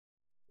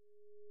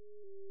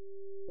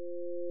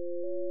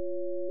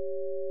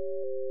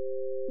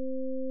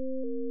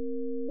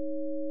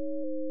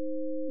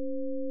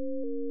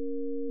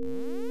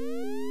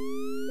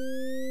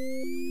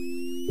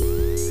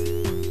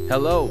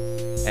Hello,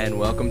 and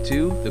welcome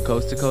to the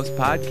Coast to Coast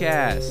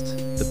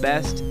Podcast, the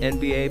best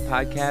NBA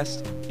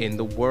podcast in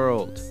the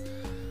world.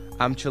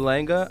 I'm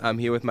Chalanga. I'm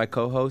here with my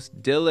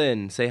co-host,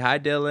 Dylan. Say hi,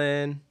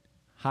 Dylan.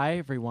 Hi,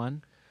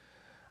 everyone.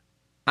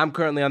 I'm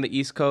currently on the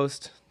East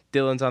Coast.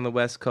 Dylan's on the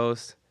West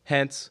Coast.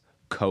 Hence,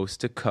 Coast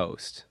to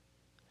Coast.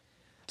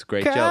 It's a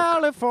great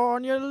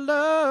California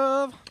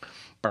love.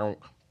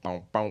 joke.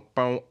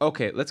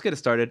 Okay, let's get it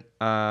started.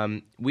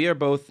 We are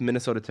both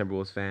Minnesota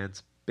Timberwolves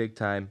fans, big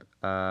time.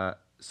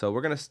 So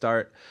we're going to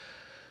start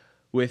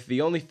with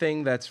the only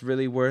thing that's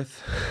really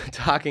worth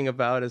talking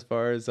about as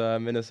far as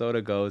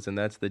Minnesota goes, and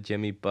that's the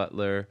Jimmy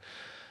Butler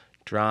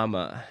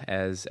drama.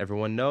 As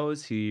everyone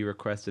knows, he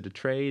requested a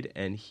trade,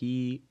 and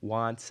he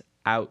wants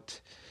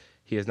out.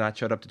 He has not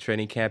showed up to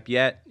training camp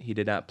yet. He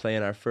did not play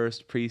in our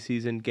first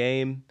preseason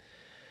game.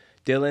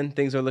 Dylan,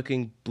 things are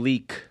looking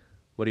bleak.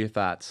 What are your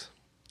thoughts?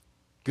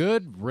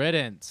 Good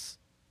riddance.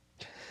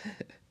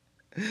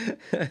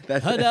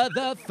 That's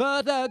The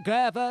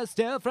photograph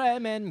still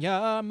framing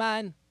your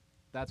mind.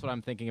 That's what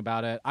I'm thinking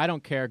about it. I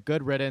don't care.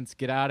 Good riddance.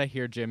 Get out of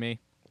here, Jimmy.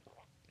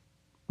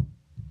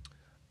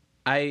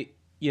 I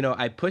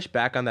push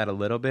back on that a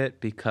little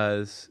bit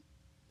because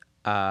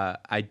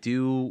I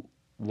do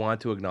want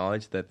to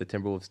acknowledge that the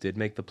Timberwolves did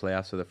make the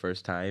playoffs for the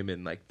first time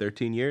in like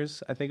 13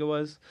 years, I think it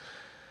was,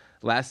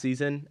 last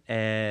season.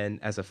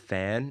 And as a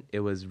fan, it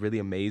was really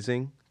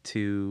amazing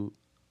to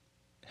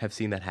have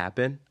seen that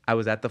happen. I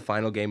was at the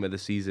final game of the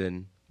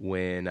season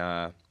when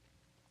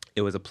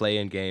it was a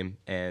play-in game,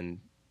 and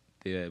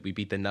we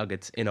beat the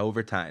Nuggets in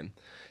overtime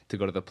to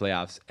go to the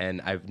playoffs. And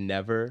I've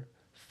never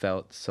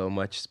felt so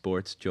much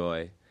sports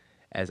joy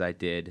as I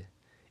did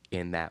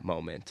in that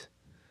moment.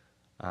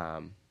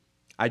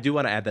 I do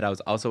want to add that I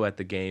was also at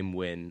the game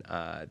when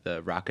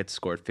the Rockets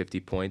scored 50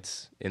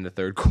 points in the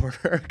third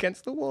quarter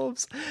against the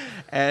Wolves.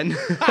 And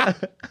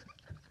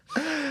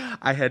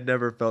I had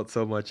never felt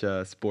so much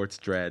sports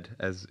dread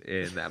as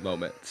in that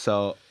moment.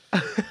 So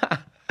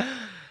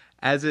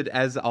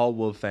as all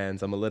Wolf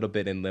fans, I'm a little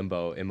bit in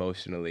limbo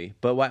emotionally.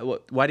 But why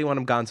do you want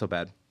him gone so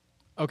bad?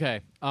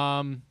 Okay.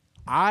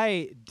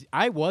 I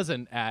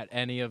wasn't at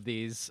any of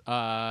these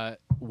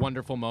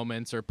wonderful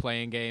moments or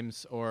playing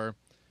games or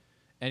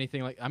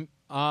anything like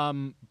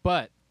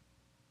but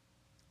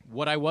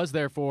what I was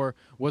there for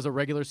was a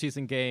regular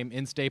season game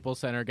in Staples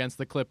Center against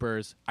the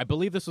Clippers. I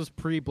believe this was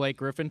pre-Blake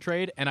Griffin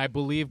trade, and I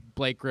believe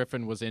Blake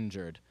Griffin was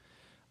injured,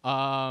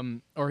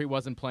 or he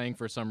wasn't playing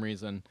for some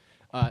reason.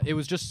 It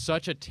was just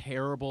such a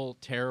terrible,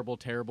 terrible,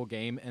 terrible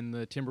game, and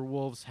the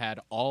Timberwolves had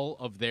all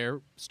of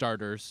their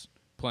starters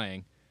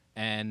playing,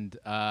 and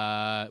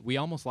we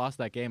almost lost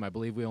that game. I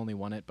believe we only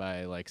won it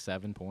by like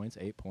 7 points,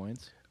 8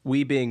 points.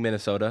 We being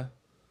Minnesota.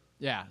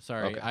 Yeah,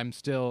 sorry. Okay. I'm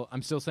still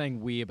saying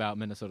we about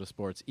Minnesota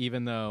sports,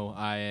 even though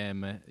I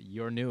am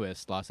your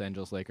newest Los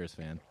Angeles Lakers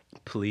fan.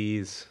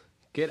 Please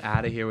get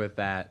out of here with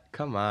that.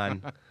 Come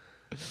on.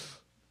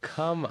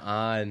 Come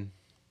on.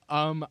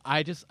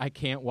 I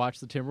can't watch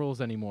the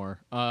Timberwolves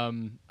anymore.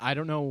 I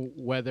don't know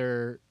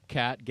whether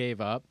Cat gave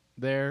up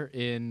there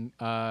in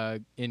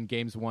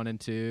games 1 and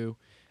 2.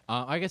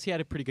 I guess he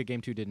had a pretty good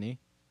game too, didn't he?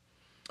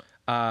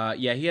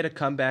 Yeah, he had a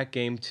comeback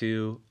game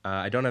too.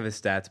 I don't have his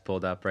stats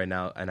pulled up right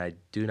now, and I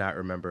do not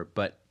remember,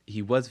 but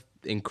he was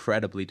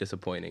incredibly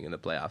disappointing in the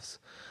playoffs.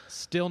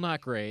 Still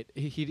not great.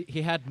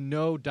 He had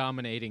no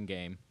dominating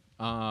game,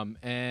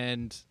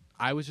 and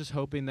I was just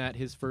hoping that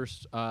his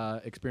first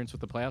experience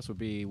with the playoffs would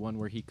be one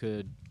where he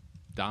could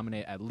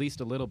dominate at least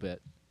a little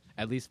bit,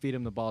 at least feed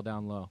him the ball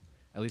down low,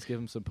 at least give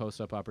him some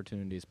post-up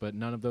opportunities, but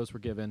none of those were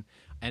given,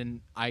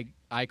 and I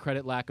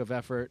credit lack of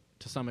effort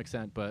to some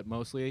extent, but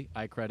mostly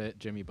I credit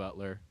Jimmy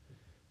Butler,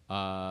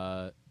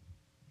 and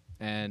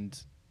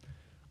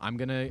I'm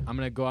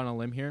gonna go on a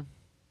limb here,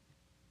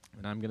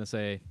 and I'm gonna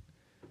say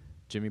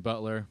Jimmy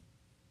Butler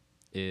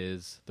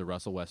is the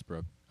Russell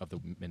Westbrook of the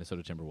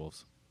Minnesota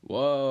Timberwolves.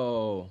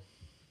 Whoa.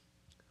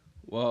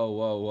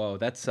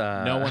 That's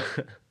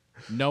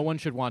no one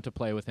should want to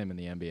play with him in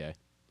the NBA.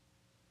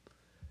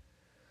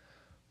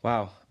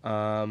 Wow.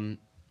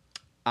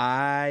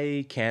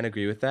 I can't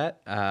agree with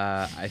that.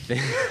 I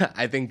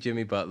think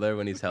Jimmy Butler,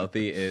 when he's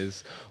healthy,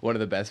 is one of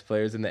the best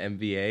players in the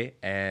NBA,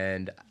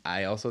 and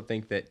I also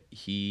think that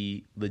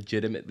he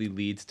legitimately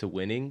leads to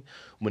winning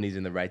when he's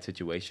in the right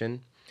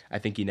situation. I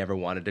think he never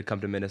wanted to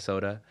come to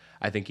Minnesota.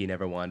 I think he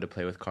never wanted to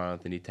play with Karl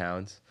Anthony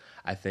Towns.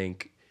 I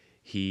think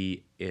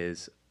he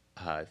is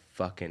a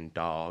fucking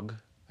dog.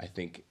 I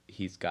think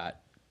he's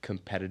got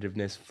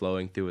competitiveness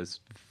flowing through his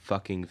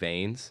fucking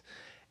veins.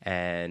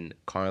 And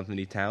Karl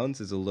Anthony Towns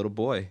is a little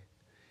boy.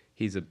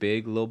 He's a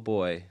big little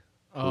boy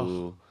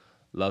who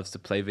loves to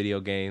play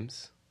video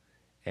games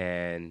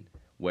and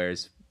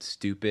wears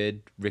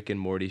stupid Rick and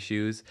Morty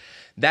shoes.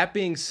 That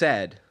being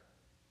said,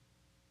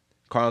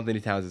 Karl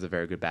Anthony Towns is a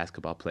very good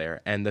basketball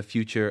player and the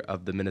future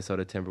of the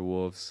Minnesota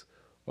Timberwolves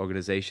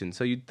organization.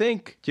 So you'd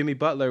think Jimmy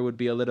Butler would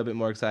be a little bit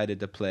more excited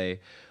to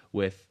play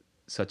with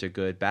such a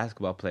good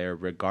basketball player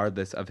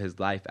regardless of his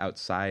life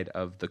outside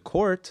of the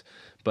court,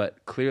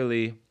 but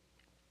clearly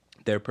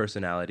their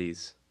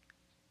personalities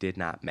did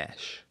not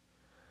mesh.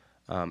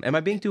 Am I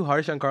being too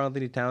harsh on Karl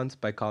Anthony Towns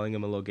by calling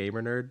him a little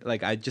gamer nerd?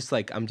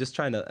 I'm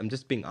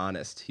just being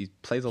honest. He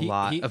plays a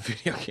lot of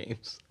video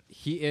games.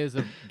 He is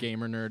a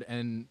gamer nerd,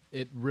 and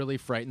it really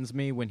frightens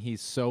me when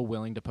he's so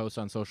willing to post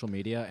on social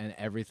media and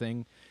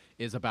everything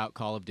is about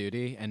Call of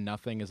Duty and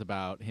nothing is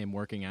about him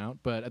working out.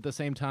 But at the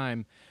same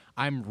time,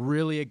 I'm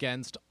really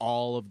against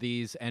all of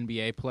these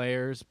NBA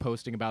players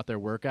posting about their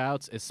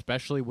workouts,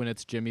 especially when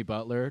it's Jimmy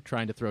Butler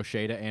trying to throw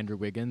shade at Andrew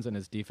Wiggins and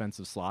his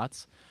defensive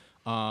slots.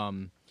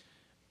 When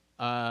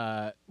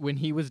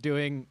he was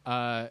doing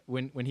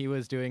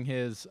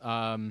his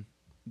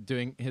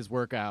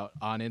workout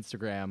on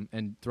Instagram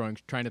and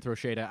trying to throw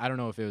shade at, I don't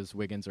know if it was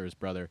Wiggins or his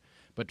brother,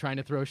 but trying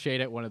to throw shade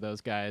at one of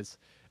those guys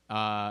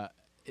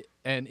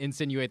and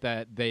insinuate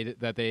that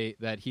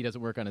he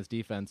doesn't work on his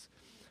defense.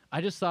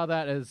 I just saw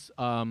that as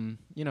a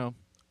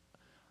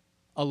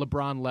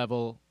LeBron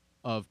level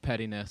of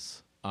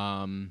pettiness,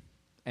 and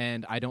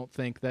I don't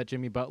think that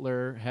Jimmy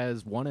Butler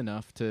has won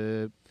enough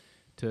to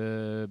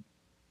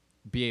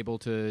be able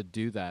to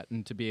do that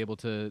and to be able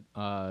to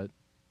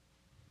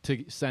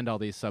send all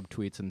these sub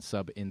tweets and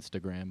sub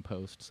Instagram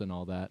posts and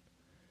all that.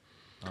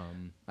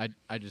 I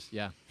just,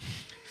 yeah.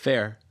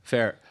 Fair.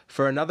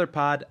 For another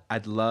pod,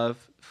 I'd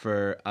love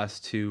for us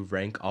to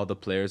rank all the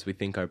players we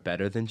think are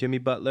better than Jimmy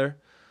Butler,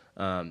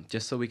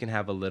 just so we can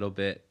have a little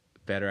bit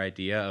better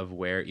idea of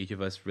where each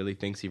of us really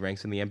thinks he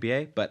ranks in the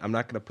NBA. But I'm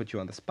not going to put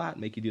you on the spot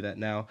and make you do that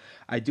now.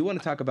 I do want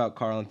to talk about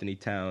Karl Anthony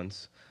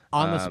Towns.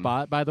 On the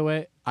spot, by the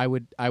way, I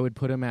would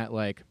put him at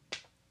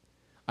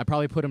I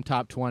probably put him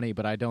top 20,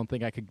 but I don't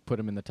think I could put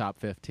him in the top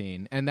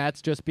 15. And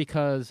that's just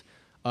because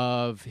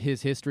of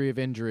his history of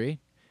injury.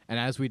 And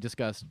as we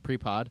discussed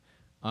pre-pod,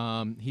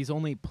 he's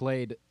only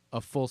played a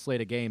full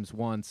slate of games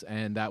once,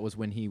 and that was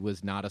when he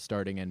was not a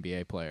starting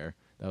NBA player.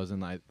 That was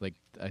in I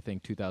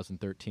think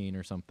 2013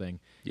 or something.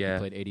 Yeah. He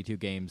played 82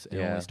 games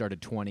and only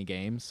started 20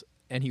 games,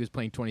 and he was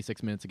playing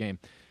 26 minutes a game.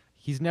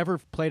 He's never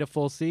played a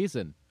full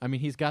season. I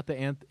mean, he's got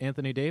the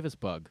Anthony Davis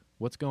bug.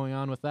 What's going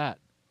on with that?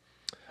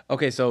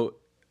 Okay, so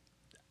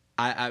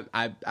I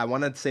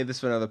want to save this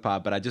for another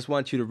pod, but I just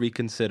want you to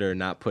reconsider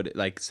not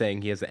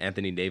saying he has the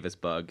Anthony Davis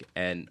bug,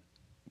 and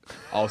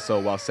also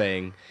while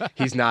saying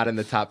he's not in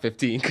the top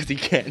 15 because he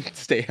can't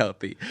stay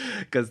healthy,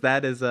 because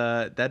that is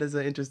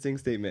an interesting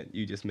statement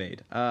you just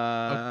made.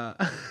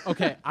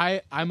 Okay,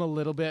 I'm a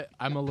little bit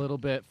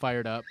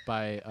fired up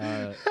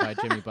by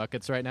Jimmy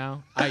Buckets right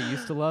now. I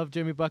used to love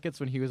Jimmy Buckets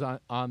when he was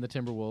on the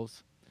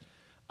Timberwolves.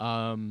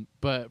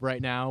 But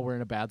right now we're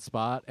in a bad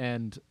spot,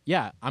 and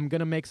yeah, I'm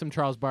gonna make some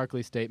Charles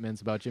Barkley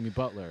statements about Jimmy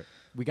Butler.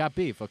 We got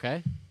beef,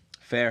 okay?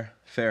 Fair.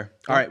 All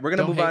right, we're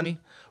gonna move on. Me.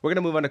 We're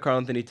gonna move on to Karl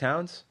Anthony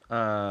Towns.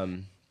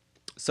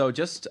 So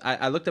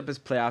I looked up his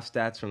playoff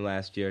stats from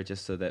last year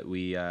just so that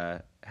we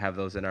have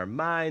those in our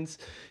minds.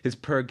 His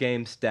per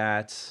game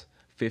stats: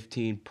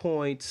 15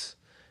 points,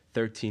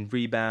 13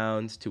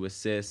 rebounds, 2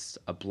 assists,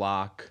 a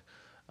block.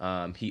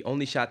 He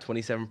only shot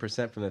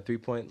 27% from the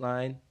 3-point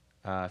line.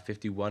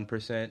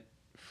 51%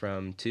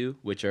 from 2,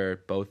 which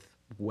are both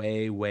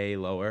way, way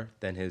lower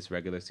than his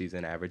regular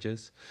season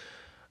averages.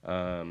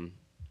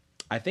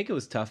 I think it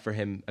was tough for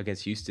him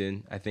against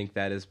Houston. I think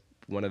that is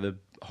one of the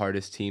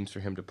hardest teams for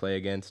him to play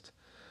against.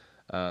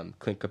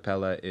 Clint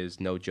Capella is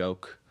no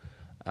joke.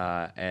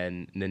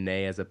 And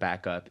Nene as a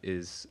backup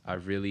is a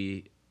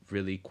really,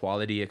 really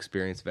quality,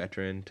 experienced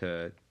veteran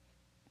to,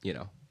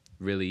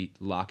 really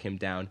lock him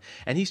down.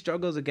 And he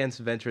struggles against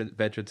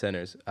veteran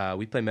centers.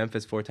 We play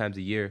Memphis 4 times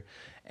a year,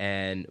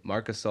 and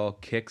Marc Gasol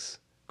kicks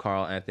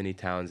Karl Anthony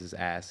Towns'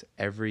 ass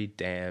every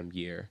damn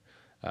year.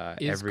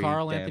 Is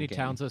Karl Anthony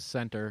Towns a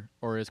center,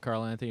 or is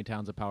Karl Anthony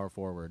Towns a power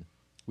forward?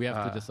 We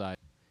have to decide.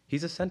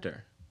 He's a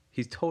center.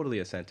 He's totally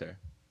a center.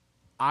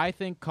 I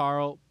think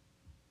Karl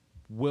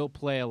will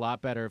play a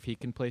lot better if he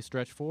can play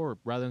stretch 4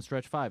 rather than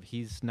stretch 5.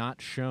 He's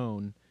not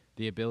shown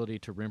the ability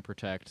to rim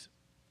protect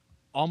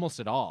almost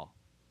at all.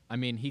 I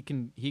mean, he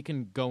can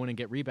go in and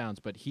get rebounds,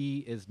 but he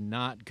is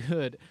not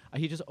good.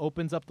 He just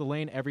opens up the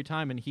lane every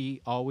time, and he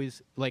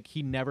always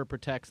he never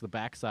protects the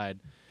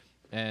backside.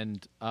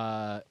 And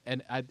I've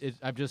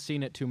just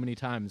seen it too many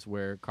times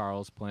where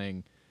Karl's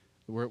playing,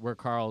 where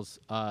Karl's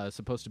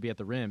supposed to be at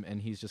the rim,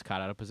 and he's just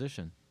caught out of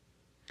position.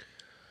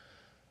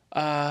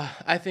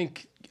 I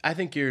think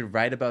you're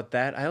right about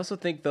that. I also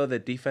think though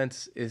that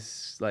defense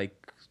is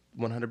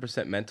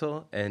 100%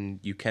 mental, and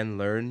you can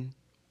learn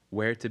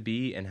where to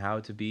be and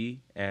how to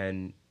be,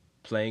 and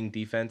playing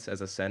defense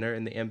as a center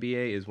in the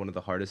NBA is one of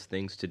the hardest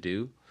things to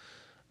do.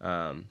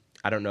 I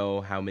don't know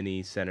how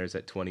many centers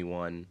at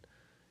 21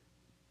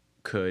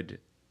 could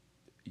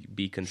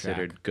be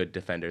considered Shaq. Good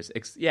defenders. I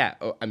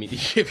mean,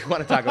 if you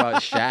want to talk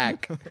about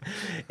Shaq,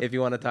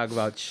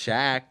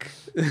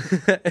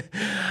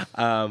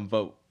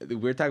 but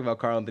we're talking about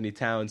Karl Anthony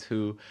Towns,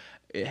 who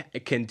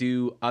can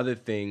do other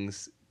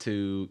things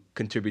to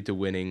contribute to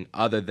winning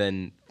other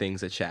than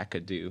things that Shaq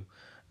could do.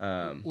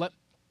 Let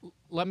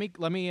me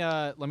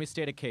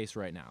state a case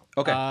right now.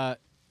 Okay.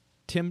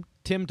 Tim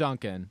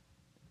Duncan,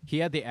 he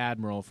had the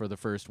Admiral for the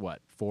first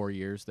 4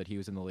 years that he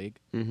was in the league.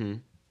 Mm-hmm.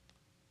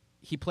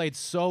 he played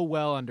so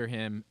well under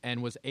him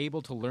and was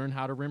able to learn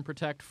how to rim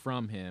protect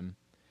from him,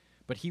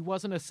 but he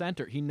wasn't a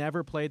center. He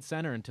never played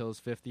center until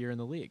his 5th year in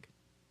the league.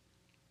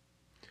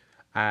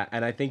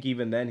 And I think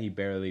even then he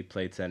barely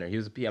played center. He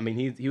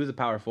was a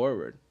power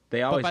forward.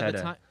 They always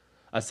had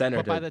a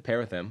center to pair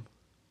with him.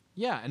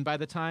 Yeah, and by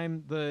the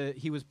time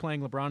he was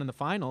playing LeBron in the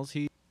finals,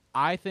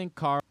 I think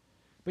Carl.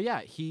 But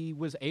yeah, he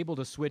was able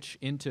to switch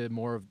into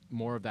more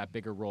of that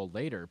bigger role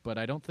later. But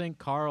I don't think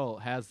Carl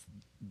has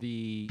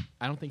the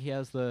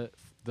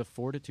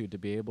fortitude to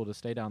be able to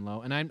stay down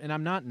low. And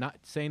I'm not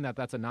saying that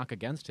that's a knock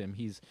against him.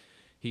 He's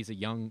a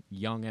young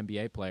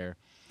NBA player,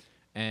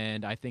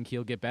 and I think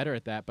he'll get better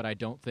at that. But I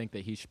don't think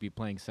that he should be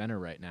playing center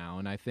right now.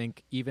 And I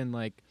think even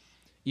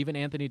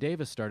Anthony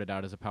Davis started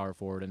out as a power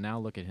forward, and now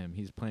look at him.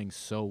 He's playing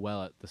so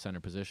well at the center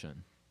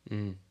position.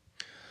 Mm.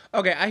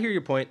 Okay, I hear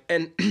your point.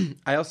 And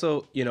I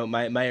also,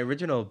 my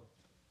original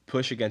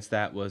push against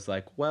that was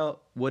like,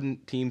 well,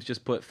 wouldn't teams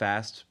just put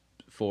fast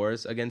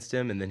fours against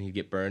him and then he'd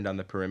get burned on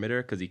the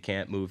perimeter because he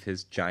can't move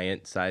his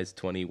giant size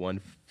 21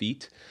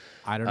 feet?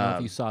 I don't know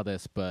if you saw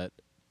this, but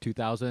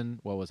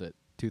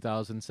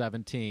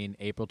 2017,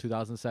 April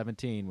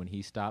 2017, when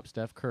he stopped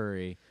Steph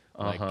Curry,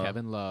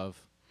 Kevin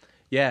Love.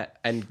 Yeah,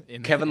 and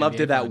Kevin Love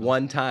did that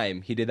one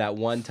time. He did that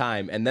one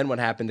time. And then what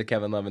happened to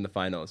Kevin Love in the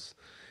finals?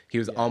 He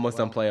was almost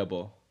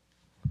unplayable.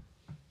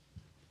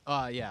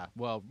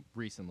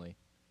 Recently.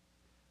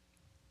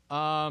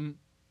 I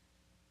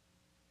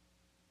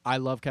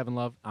love Kevin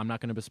Love. I'm not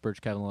going to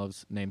besmirch Kevin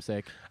Love's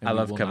namesake. I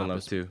love Kevin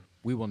Love too.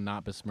 We will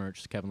not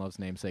besmirch Kevin Love's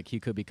namesake. He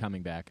could be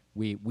coming back.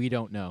 We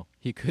don't know.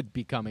 He could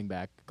be coming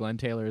back. Glenn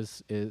Taylor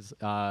is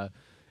on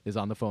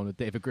the phone with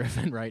David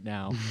Griffin right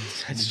now.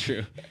 That's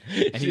true.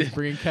 And he's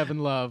bringing Kevin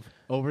Love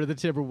over to the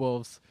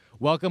Timberwolves.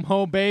 Welcome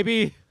home,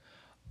 baby.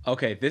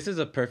 Okay, this is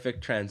a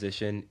perfect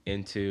transition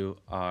into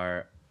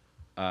our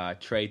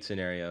trade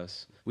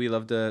scenarios. We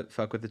love to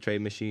fuck with the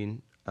trade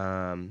machine.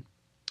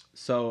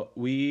 So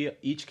we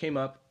each came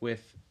up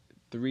with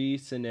 3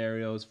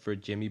 scenarios for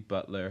Jimmy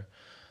Butler.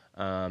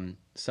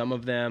 Some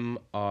of them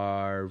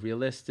are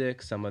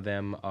realistic. Some of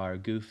them are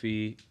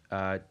goofy.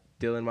 Dylan,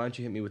 why don't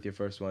you hit me with your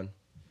first one?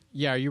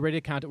 Yeah, are you ready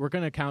to count? We're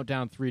going to count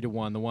down 3 to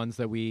 1, the ones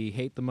that we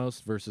hate the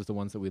most versus the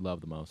ones that we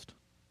love the most.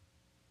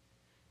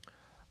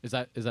 Is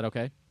that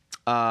okay?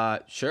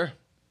 Sure.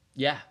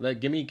 Yeah,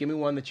 give me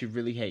one that you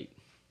really hate.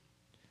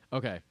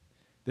 Okay.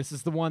 This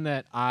is the one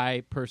that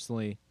I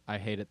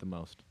hate it the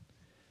most.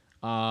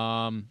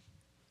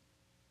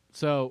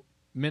 So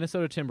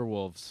Minnesota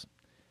Timberwolves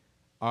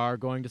are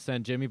going to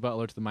send Jimmy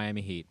Butler to the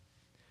Miami Heat.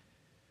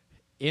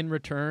 In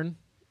return,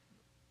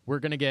 we're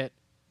going to get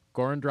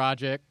Goran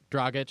Dragic,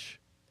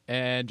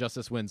 and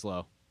Justice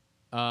Winslow.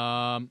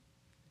 And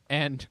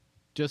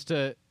just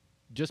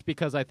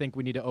because I think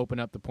we need to open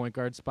up the point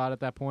guard spot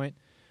at that point,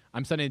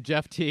 I'm sending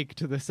Jeff Teague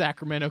to the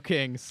Sacramento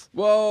Kings.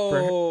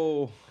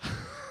 Whoa!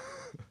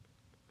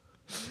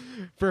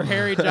 For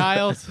Harry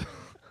Giles.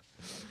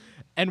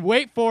 And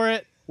wait for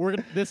it.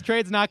 This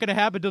trade's not going to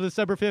happen until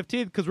December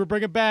 15th because we're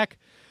bringing back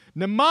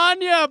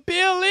Nemanja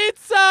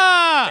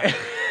Bjelica.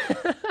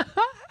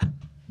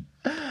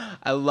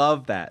 I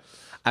love that.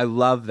 I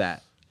love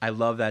that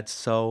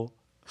so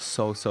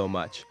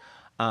much.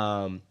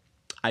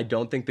 I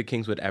don't think the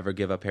Kings would ever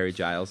give up Harry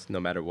Giles, no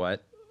matter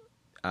what.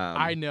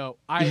 I know.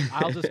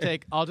 I'll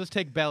just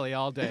take Belly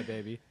all day,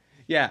 baby.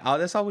 Yeah,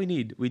 that's all we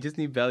need. We just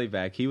need Belly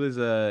back. He was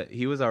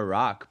our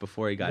rock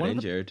before he got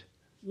injured.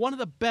 One of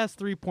the best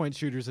 3-point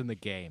shooters in the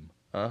game.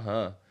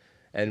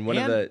 And one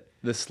of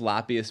the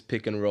sloppiest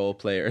pick and roll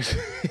players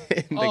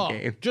in the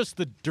game. Just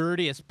the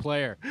dirtiest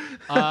player.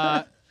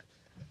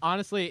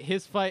 Honestly,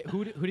 his fight.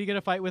 Who do you get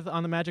a fight with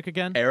on the Magic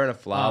again? Aaron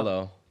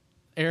Aflalo.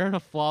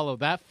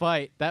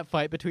 That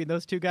fight between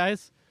those two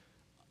guys,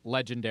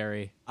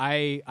 legendary.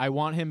 I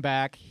want him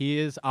back. He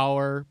is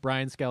our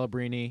Brian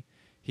Scalabrine.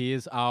 He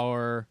is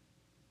our.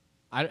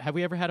 Have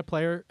we ever had a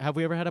player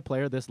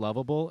this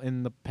lovable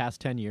in the past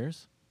 10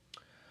 years?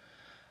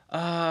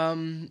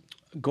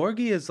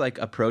 Gorgie is like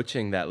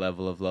approaching that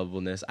level of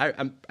lovableness.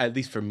 I'm at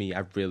least for me,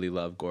 I really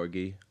love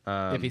Gorgie.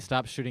 If he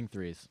stops shooting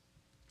threes.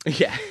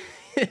 Yeah.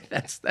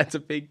 that's a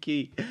big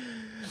key.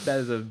 That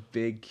is a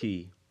big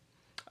key.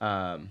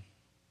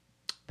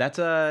 That's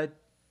a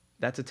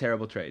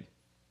terrible trade.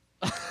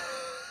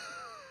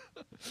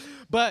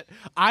 But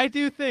I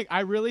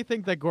really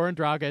think that Goran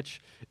Dragic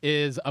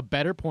is a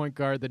better point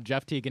guard than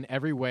Jeff Teague in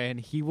every way,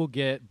 and he will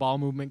get ball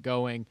movement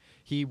going.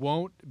 He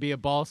won't be a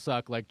ball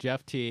suck like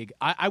Jeff Teague.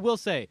 I will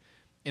say,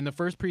 in the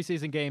first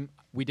preseason game,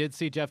 we did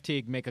see Jeff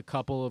Teague make a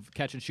couple of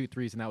catch-and-shoot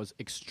threes, and that was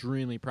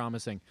extremely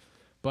promising.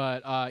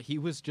 But he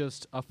was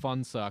just a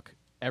fun suck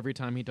every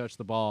time he touched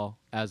the ball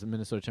as a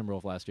Minnesota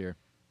Timberwolf last year.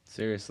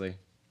 Seriously.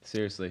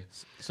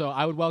 So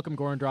I would welcome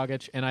Goran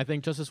Dragic, and I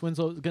think Justice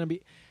Winslow is going to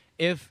be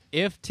if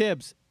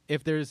Tibbs,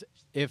 if there's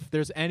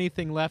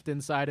anything left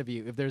inside of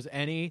you, if there's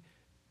any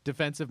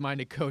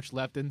defensive-minded coach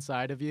left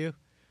inside of you,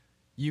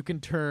 you can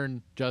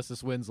turn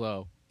Justice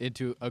Winslow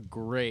into a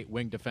great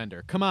wing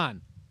defender. Come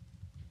on.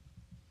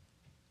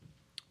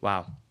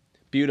 Wow.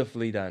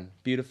 Beautifully done.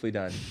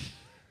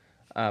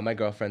 My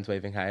girlfriend's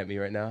waving hi at me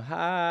right now.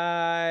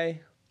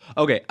 Hi.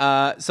 Okay.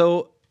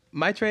 So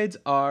my trades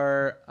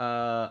are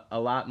a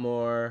lot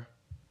more.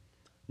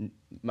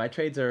 My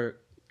trades are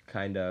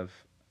kind of.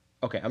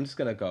 Okay, I'm just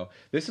gonna go.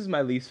 This is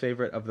my least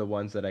favorite of the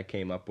ones that I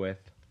came up with,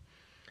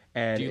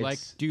 and Do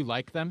you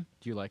like them?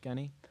 Do you like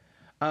any?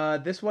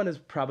 this one is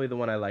probably the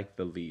one I like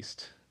the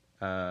least,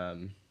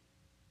 um,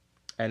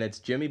 and it's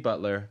Jimmy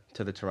Butler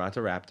to the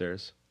Toronto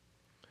Raptors,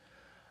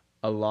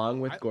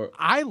 along with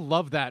I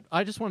love that.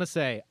 I just want to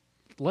say,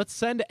 let's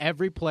send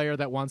every player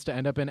that wants to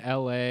end up in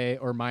LA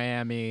or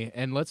Miami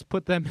and let's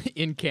put them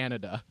in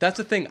Canada. That's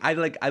the thing. I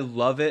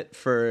love it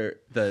for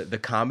the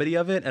comedy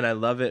of it, and I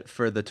love it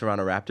for the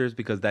Toronto Raptors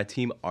because that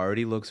team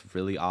already looks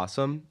really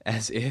awesome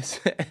as is,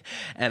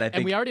 and I think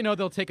And we already know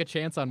they'll take a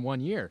chance on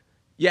 1 year.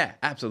 yeah,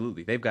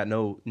 absolutely. They've got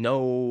no,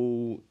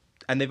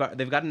 and they've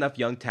got enough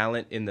young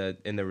talent in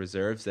the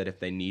reserves that if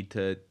they need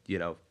to,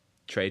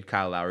 trade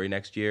Kyle Lowry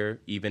next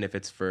year, even if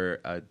it's for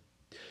a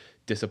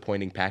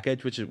disappointing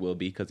package, which it will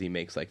be because he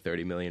makes like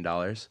 $30 million.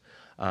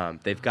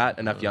 They've got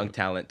enough young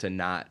talent to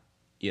not,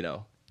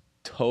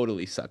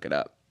 totally suck it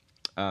up.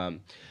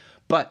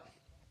 But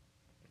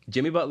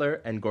Jimmy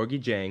Butler and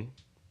Gorgie Jang,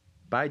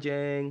 bye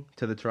Jang,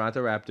 to the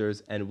Toronto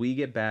Raptors, and we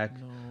get back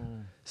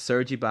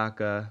Serge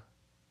Ibaka,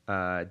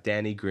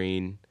 Danny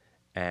Green,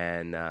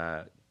 and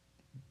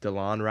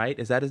DeLon Wright.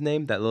 Is that his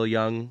name? That little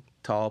young,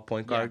 tall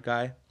point guard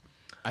guy?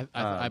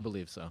 I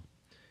believe so.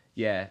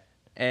 Yeah.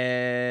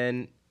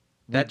 And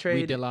that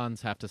trade... We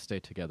Delons have to stay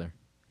together.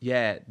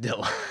 Yeah,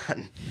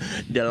 Delon.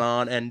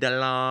 Delon and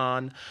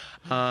Delon.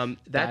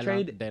 That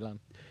trade,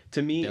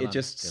 to me, it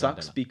just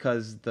sucks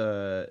because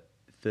the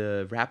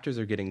Raptors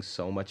are getting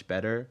so much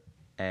better,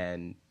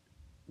 and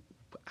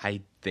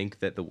I think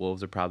that the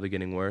Wolves are probably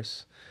getting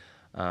worse.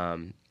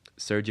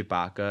 Serge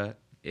Ibaka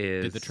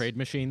is... Did the trade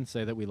machine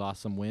say that we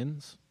lost some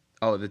wins?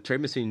 Oh, the trade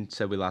machine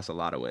said we lost a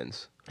lot of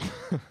wins.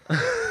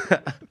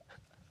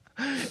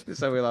 They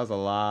said we lost a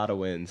lot of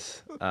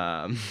wins.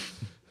 But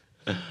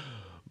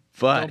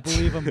don't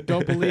believe him.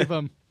 Don't believe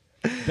him.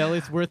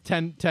 Belly's worth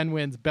 10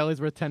 wins. Belly's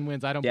worth 10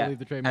 wins. I don't believe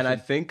the trade machine.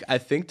 And I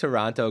think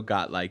Toronto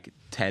got like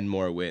 10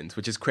 more wins,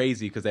 which is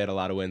crazy because they had a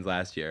lot of wins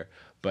last year.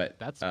 But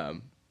that's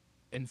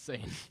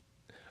insane.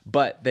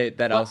 But they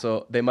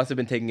must have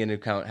been taking into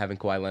account having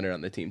Kawhi Leonard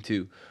on the team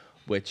too,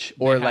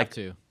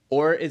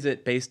 or is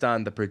it based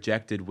on the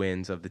projected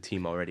wins of the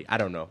team already? I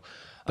don't know.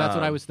 That's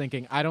what I was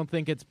thinking. I don't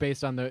think it's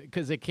based on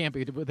because it can't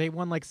be. They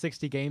won like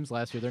 60 games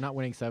last year. They're not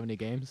winning 70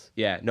 games.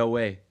 Yeah, no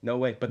way.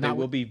 But they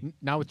will be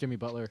not with Jimmy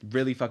Butler.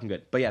 Really fucking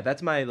good. But yeah,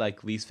 that's my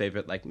like least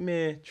favorite like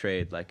meh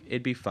trade. Like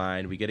it'd be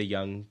fine. We get a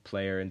young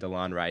player in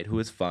DeLon Wright who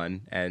is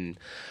fun, and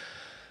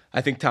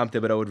I think Tom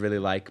Thibodeau would really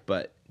like.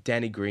 But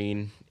Danny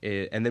Green,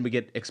 and then we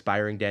get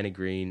expiring Danny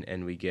Green,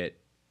 and we get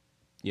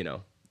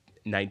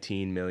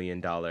 $19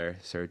 million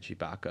Serge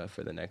Ibaka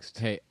for the next.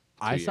 Hey,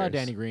 I saw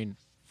Danny Green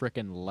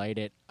frickin' light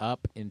it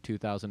up in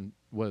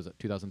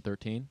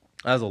 2013?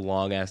 That was a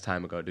long ass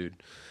time ago, dude.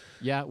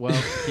 Yeah, well,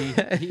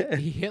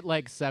 he hit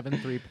like 7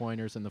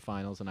 3-pointers in the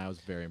finals, and I was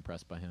very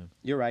impressed by him.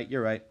 You're right.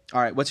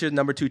 All right, what's your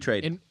number 2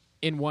 trade?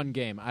 In one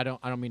game. I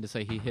don't mean to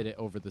say he hit it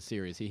over the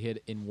series. He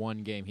hit in one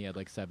game. He had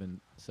like 7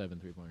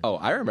 3-pointers. Oh,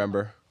 I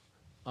remember.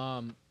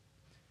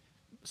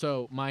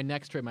 So my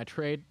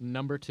trade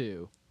number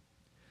 2,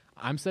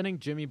 I'm sending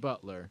Jimmy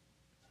Butler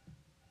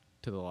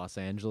to the Los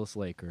Angeles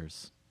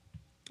Lakers.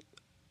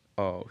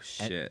 Oh,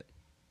 shit.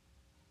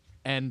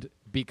 And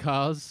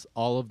because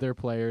all of their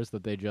players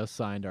that they just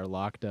signed are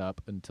locked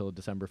up until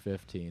December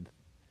 15th,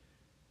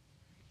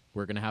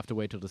 we're going to have to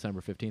wait till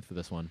December 15th for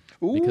this one.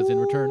 Ooh. Because in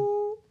return,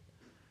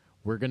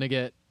 we're going to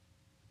get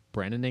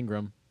Brandon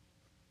Ingram.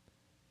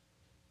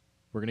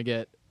 We're going to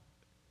get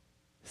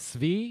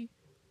Svi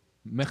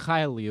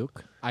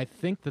Mikhailiuk. I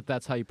think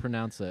that's how you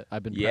pronounce it.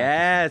 I've been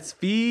practicing.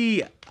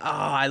 Svi. Oh,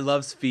 I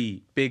love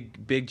Svi.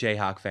 Big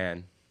Jayhawk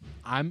fan.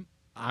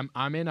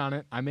 I'm in on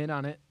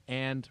it.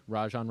 And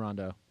Rajon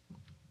Rondo.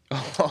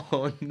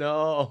 Oh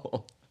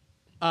no.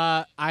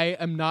 I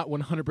am not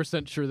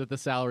 100% sure that the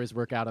salaries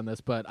work out on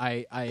this, but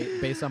I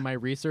based on my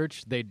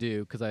research, they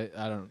do because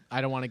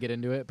I don't want to get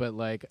into it, but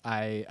like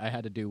I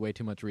had to do way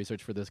too much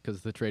research for this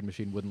because the trade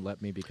machine wouldn't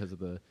let me because of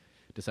the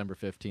December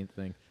 15th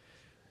thing.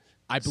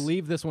 I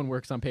believe this one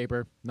works on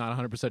paper. Not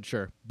 100%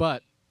 sure,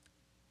 but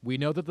we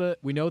know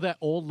that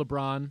old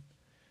LeBron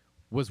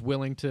was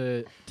willing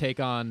to take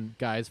on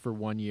guys for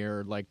 1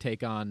 year, like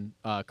take on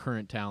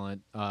current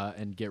talent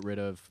and get rid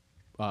of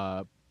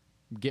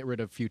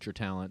future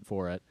talent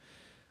for it.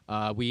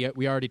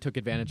 We already took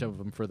advantage of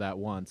him for that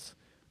once.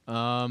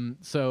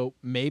 So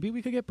maybe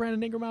we could get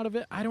Brandon Ingram out of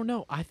it. I don't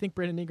know. I think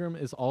Brandon Ingram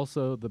is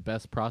also the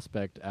best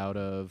prospect out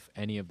of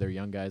any of their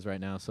young guys right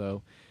now.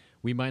 So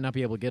we might not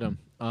be able to get him.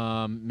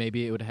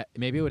 Maybe it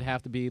would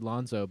have to be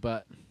Lonzo,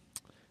 but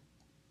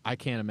I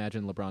can't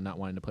imagine LeBron not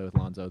wanting to play with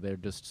Lonzo. They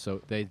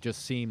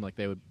just seem like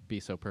they would be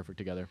so perfect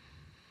together.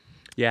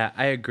 Yeah,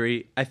 I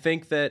agree. I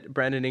think that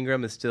Brandon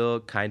Ingram is still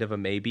kind of a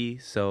maybe,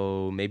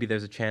 so maybe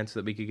there's a chance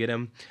that we could get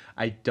him.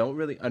 I don't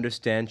really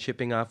understand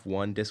shipping off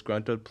one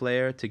disgruntled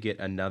player to get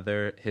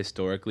another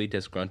historically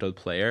disgruntled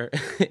player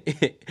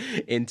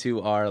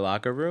into our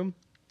locker room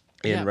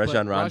in Yeah, but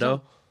Rajon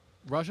Rondo.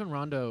 Rajon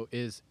Rondo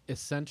is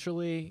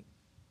essentially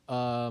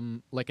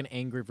like an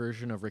angry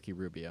version of Ricky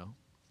Rubio.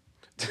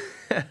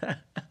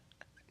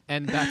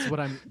 And that's what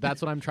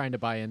I'm trying to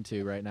buy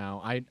into right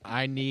now.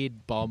 I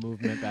need ball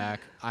movement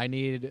back. I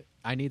need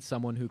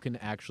someone who can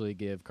actually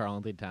give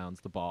Karl-Anthony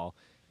Towns the ball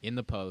in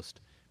the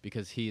post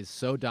because he is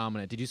so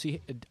dominant. Did you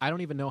see? I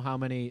don't even know how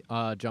many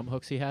jump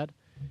hooks he had,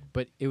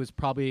 but he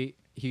probably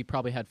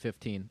had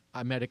 15.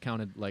 I might have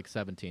counted like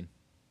 17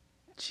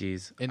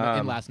 Jeez. in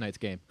last night's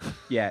game.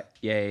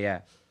 Yeah.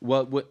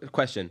 Well,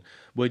 question: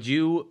 would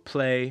you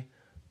play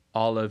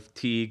all of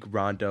Teague,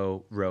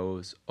 Rondo,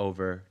 Rose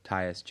over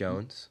Tyus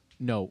Jones?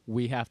 No,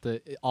 we have to.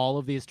 All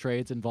of these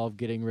trades involve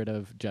getting rid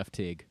of Jeff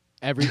Teague.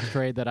 Every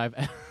trade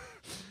that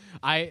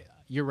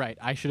you're right.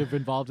 I should have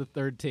involved a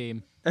third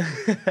team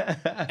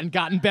and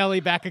gotten Belly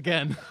back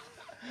again.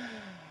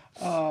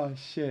 Oh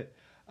shit.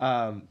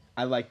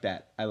 I like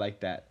that.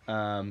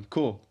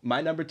 Cool.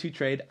 My number 2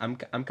 trade. I'm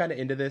kind of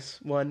into this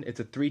one.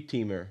 It's a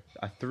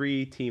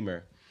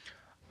 3-teamer.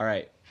 All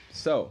right.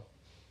 So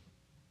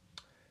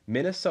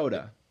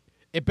Minnesota.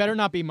 It better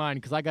not be mine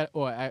because I got.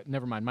 Oh,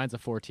 never mind. Mine's a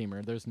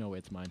 4-teamer. There's no way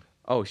it's mine.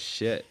 Oh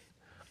shit.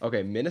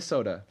 Okay,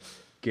 Minnesota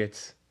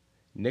gets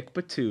Nick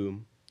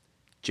Batum,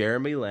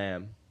 Jeremy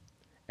Lamb,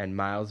 and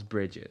Miles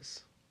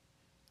Bridges.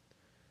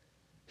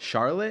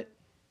 Charlotte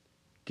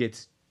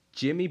gets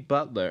Jimmy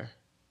Butler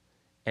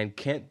and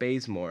Kent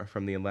Bazemore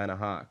from the Atlanta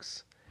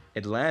Hawks.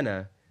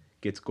 Atlanta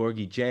gets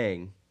Gorgie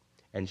Jang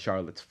and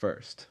Charlotte's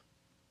first.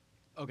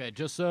 Okay,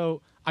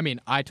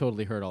 I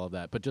totally heard all of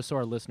that, but just so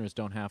our listeners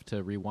don't have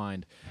to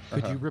rewind,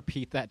 could you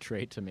repeat that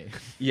trade to me?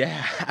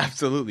 Yeah,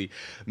 absolutely.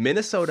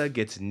 Minnesota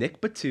gets Nick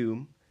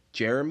Batum,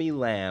 Jeremy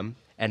Lamb,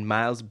 and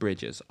Miles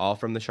Bridges, all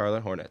from the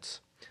Charlotte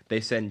Hornets.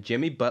 They send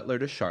Jimmy Butler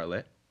to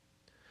Charlotte.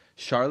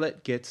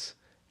 Charlotte gets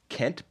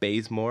Kent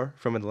Bazemore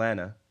from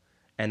Atlanta,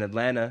 and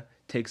Atlanta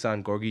takes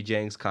on Gorgie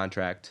Jang's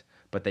contract,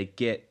 but they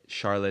get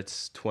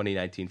Charlotte's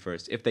 2019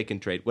 first, if they can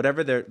trade.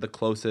 Whatever the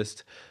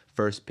closest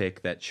first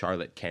pick that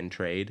Charlotte can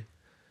trade.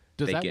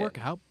 Does that work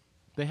out?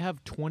 They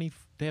have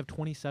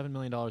 $27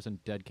 million in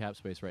dead cap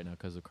space right now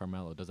because of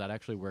Carmelo. Does that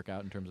actually work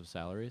out in terms of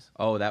salaries?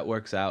 Oh, that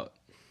works out.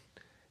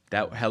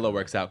 That hella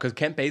works out because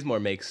Kent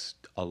Bazemore makes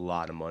a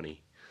lot of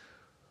money.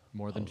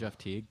 More than Jeff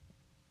Teague?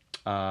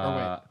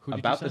 Who did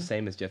about the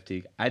same as Jeff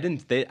Teague.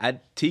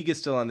 Teague is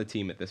still on the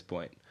team at this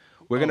point.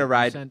 We're gonna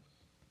ride sent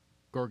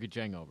Gorgie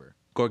Jang over.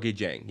 Gorgie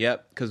Jang.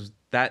 Yep, because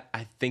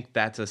I think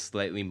that's a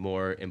slightly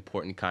more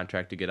important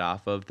contract to get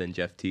off of than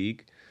Jeff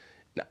Teague.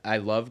 I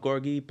love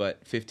Gorgie,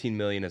 but $15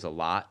 million is a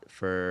lot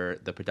for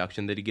the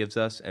production that he gives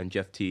us, and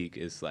Jeff Teague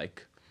is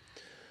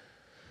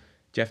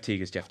Jeff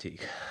Teague.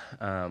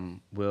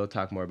 We'll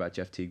talk more about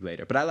Jeff Teague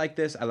later. But I like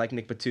this. I like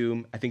Nick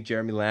Batum. I think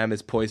Jeremy Lamb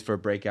is poised for a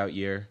breakout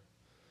year.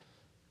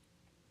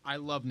 I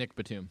love Nick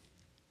Batum.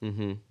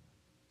 Mm-hmm.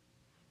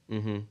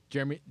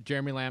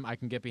 Jeremy Lamb, I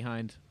can get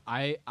behind.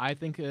 I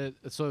think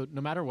so.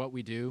 No matter what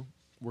we do,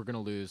 we're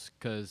gonna lose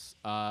because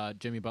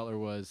Jimmy Butler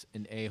was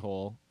an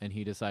a-hole, and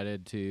he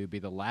decided to be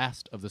the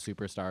last of the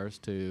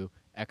superstars to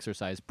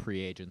exercise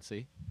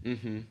pre-agency.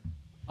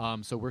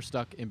 Mm-hmm. So we're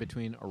stuck in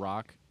between a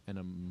rock and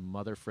a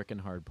mother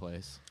frickin' hard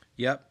place.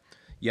 Yep.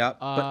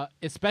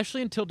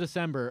 Especially until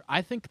December.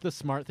 I think the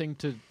smart thing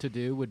to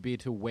do would be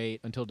to wait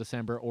until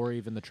December or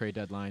even the trade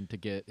deadline to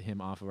get him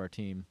off of our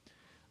team.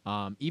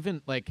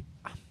 Even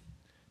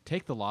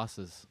take the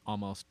losses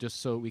almost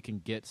just so we can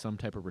get some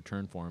type of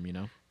return for him, you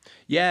know?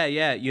 Yeah.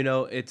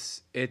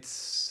 It's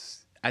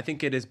I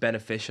think it is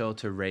beneficial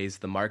to raise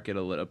the market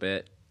a little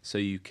bit so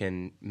you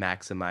can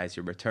maximize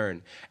your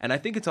return. And I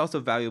think it's also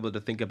valuable to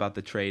think about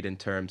the trade in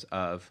terms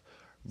of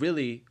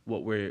really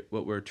what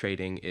we're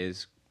trading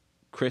is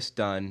Chris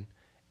Dunn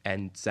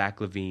and Zach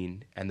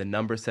LaVine and the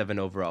number 7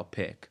 overall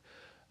pick,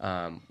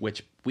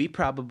 which we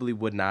probably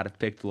would not have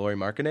picked Lauri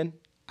Markkanen.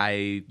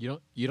 You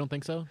don't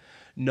think so?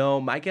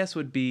 No, my guess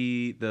would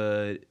be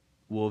the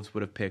Wolves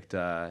would have picked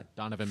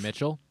Donovan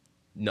Mitchell.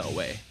 No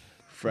way,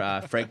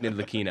 Frank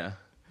Ntilikina,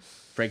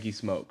 Frankie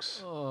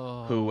Smokes,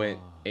 who went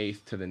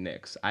 8th to the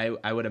Knicks.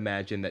 I would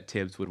imagine that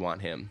Tibbs would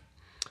want him.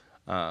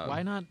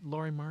 Why not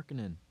Lauri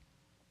Markkanen?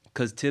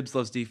 Because Tibbs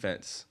loves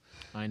defense.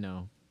 I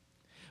know,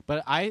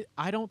 but I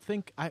don't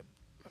think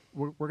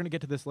we're gonna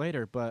get to this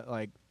later. But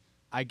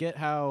I get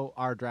how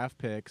our draft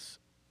picks,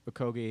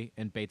 Okogie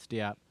and Bates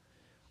Diop,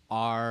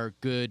 are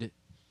good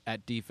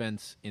at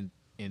defense in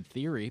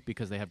theory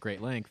because they have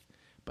great length.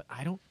 But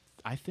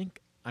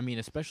I mean,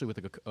 especially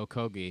with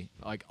Okogie,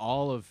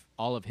 all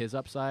of his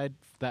upside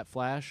that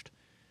flashed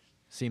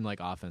seemed like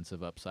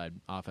offensive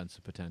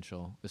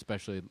potential.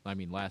 Especially, I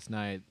mean, last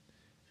night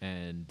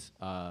and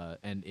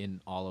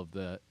in all of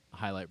the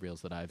highlight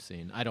reels that I've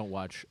seen. I don't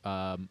watch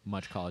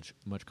much college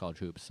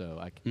hoops,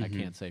 so I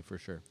can't say for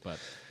sure. But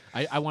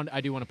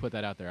I do want to put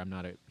that out there. I'm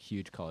not a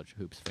huge college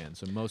hoops fan,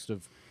 so most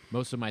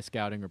of my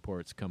scouting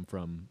reports come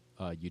from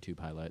YouTube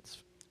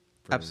highlights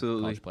for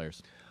Absolutely. college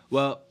players.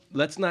 Well,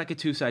 let's not get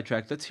too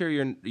sidetracked. Let's hear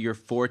your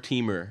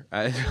four-teamer.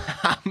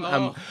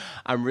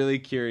 I'm really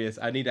curious.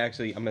 I'm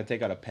gonna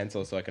take out a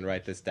pencil so I can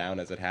write this down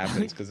as it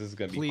happens because this is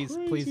gonna be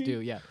Please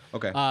do, yeah.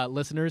 Okay.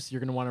 Listeners, you're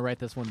gonna want to write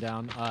this one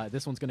down.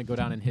 This one's gonna go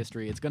down in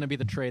history. It's gonna be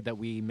the trade that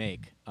we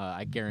make.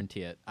 I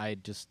guarantee it.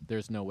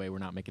 There's no way we're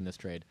not making this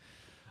trade.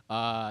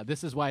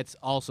 This is why it's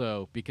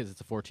also because it's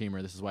a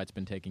four-teamer. This is why it's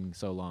been taking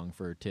so long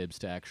for Tibbs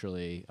to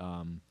actually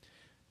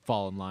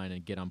fall in line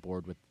and get on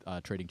board with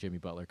trading Jimmy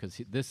Butler,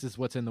 because this is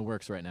what's in the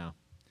works right now.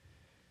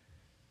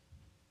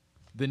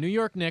 The New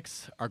York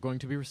Knicks are going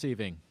to be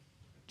receiving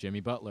Jimmy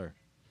Butler.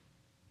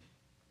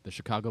 The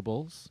Chicago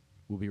Bulls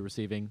will be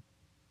receiving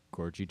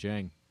Gorgie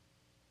Jang.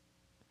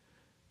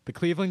 The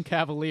Cleveland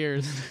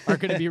Cavaliers are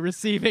going to be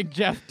receiving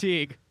Jeff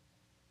Teague.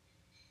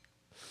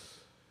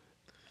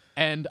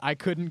 And I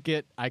couldn't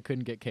get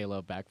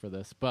K-Love back for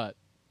this, but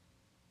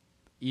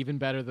even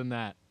better than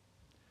that,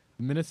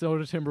 the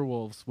Minnesota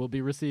Timberwolves will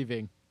be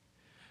receiving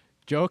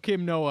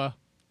Joakim Noah,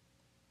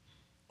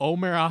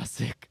 Omer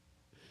Asik,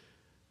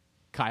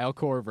 Kyle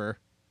Korver.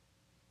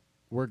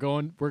 We're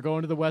going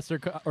to the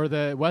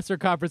Western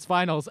Conference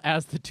Finals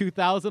as the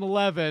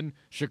 2011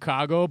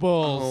 Chicago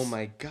Bulls. Oh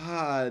my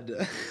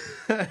God!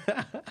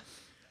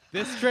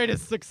 This trade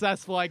is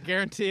successful. I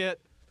guarantee it.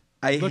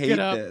 I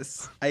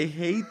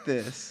hate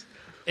this.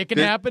 It can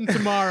happen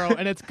tomorrow,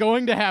 and it's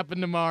going to happen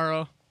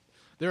tomorrow.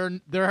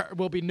 There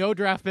will be no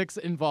draft picks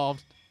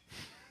involved.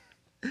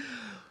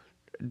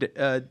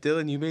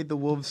 Dylan, you made the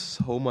Wolves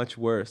so much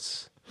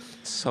worse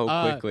so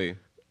quickly.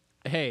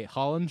 Hey,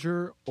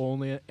 Hollinger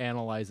only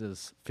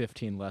analyzes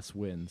 15 less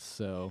wins,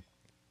 so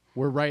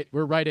we're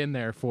right in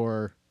there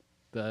for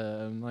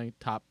the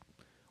top.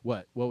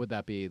 What would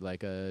that be,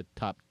 like a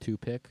top 2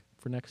 pick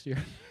for next year?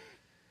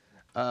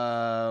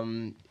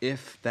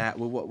 If that,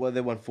 what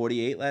they won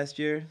 48 last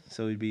year,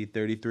 so it'd be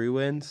 33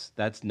 wins.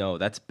 That's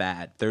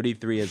bad.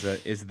 33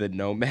 is the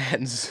no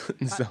man's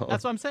zone.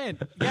 That's what I'm saying.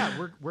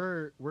 Yeah,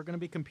 we're gonna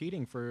be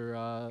competing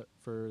for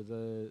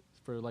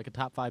like a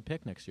top 5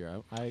 pick next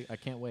year. I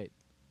can't wait.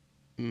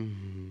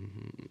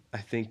 I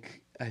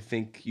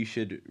think you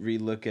should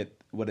relook at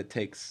what it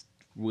takes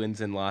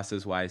wins and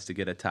losses wise to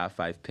get a top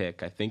 5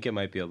 pick. I think it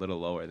might be a little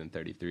lower than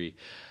 33.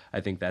 I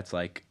think that's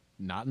like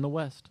not in the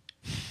West.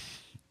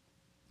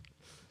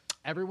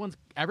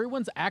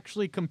 Everyone's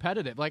actually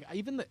competitive. Like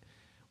even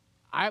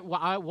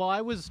while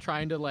I was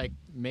trying to like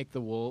make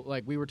the Wolves,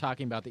 like we were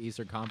talking about the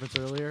Eastern Conference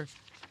earlier,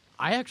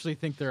 I actually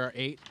think there are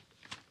 8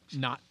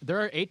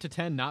 to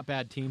 10 not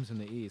bad teams in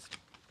the East.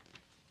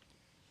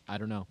 I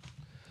don't know.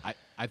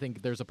 I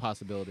think there's a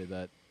possibility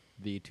that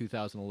the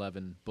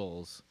 2011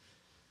 Bulls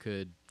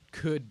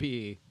could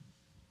be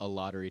a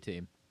lottery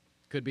team.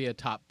 Could be a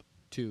top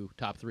 2,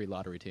 top 3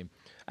 lottery team.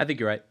 I think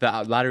you're right.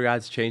 The lottery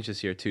odds changed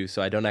this year too,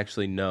 so I don't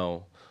actually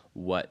know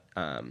what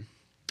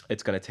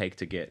it's going to take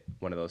to get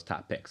one of those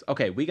top picks.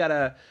 Okay, we got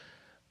to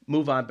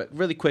move on, but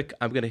really quick,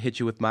 I'm going to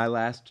hit you with my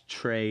last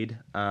trade.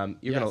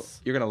 You're going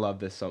to love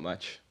this so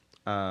much.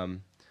 Do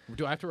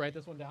I have to write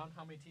this one down?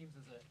 How many teams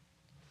is it?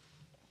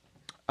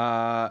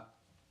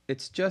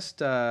 It's just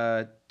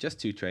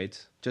 2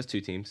 trades, just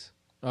 2 teams.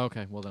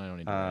 Okay, well then I don't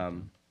need to write it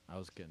down. I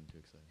was getting too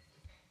excited.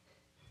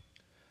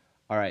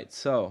 All right,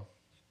 so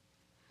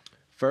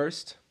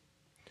first,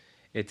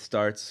 it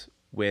starts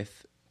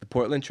with the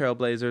Portland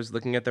Trailblazers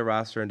looking at their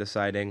roster and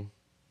deciding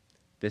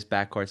this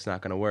backcourt's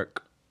not going to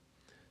work.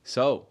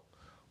 So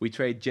we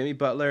trade Jimmy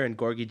Butler and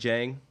Gorgie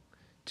Jang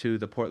to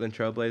the Portland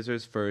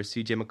Trailblazers for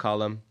C.J.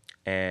 McCollum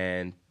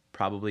and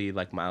probably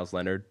like Miles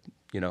Leonard,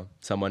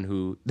 someone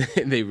who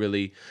they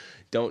really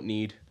don't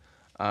need.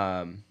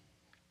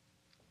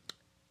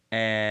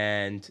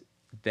 And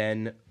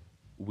then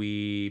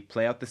we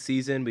play out the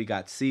season. We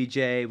got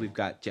CJ, we've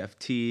got Jeff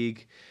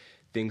Teague.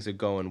 Things are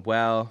going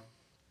well.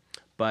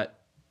 But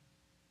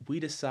we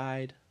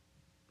decide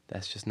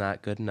that's just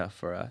not good enough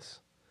for us.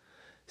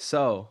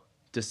 So,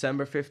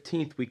 December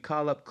 15th, we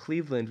call up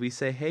Cleveland. We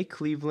say, hey,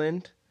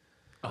 Cleveland.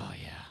 Oh,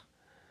 yeah.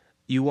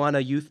 You want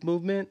a youth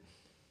movement?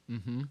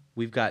 Mm-hmm.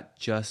 We've got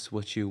just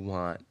what you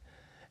want.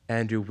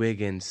 Andrew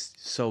Wiggins,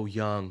 so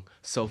young,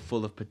 so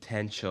full of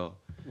potential.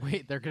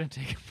 Wait, they're going to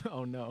take him.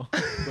 Oh, no.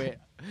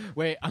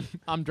 Wait,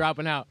 I'm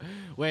dropping out.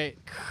 Wait.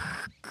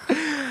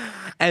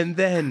 And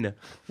then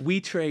we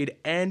trade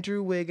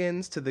Andrew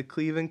Wiggins to the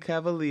Cleveland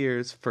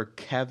Cavaliers for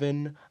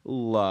Kevin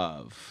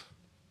Love.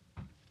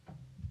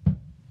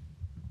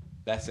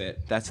 That's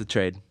it. That's the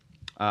trade.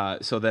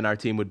 So then our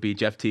team would be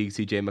Jeff Teague,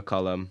 C.J.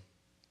 McCollum,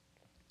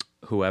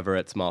 whoever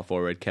at small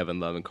forward, Kevin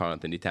Love, and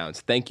Karl-Anthony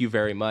Towns. Thank you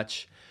very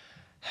much.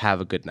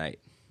 Have a good night.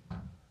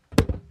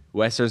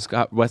 Western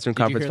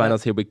Conference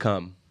Finals, here we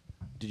come.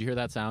 Did you hear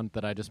that sound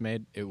that I just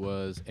made? It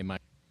was a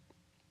mic.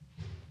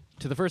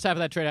 To the first half of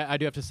that trade, I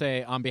do have to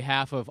say, on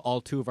behalf of all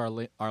 2 of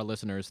our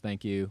listeners,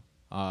 thank you,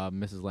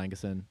 Mrs.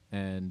 Langeson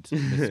and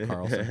Mrs.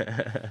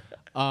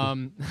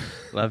 Carlson.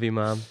 Love you,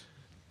 Mom.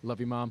 Love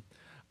you, Mom.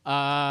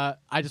 I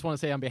just want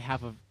to say on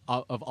behalf of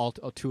of all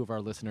two of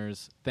our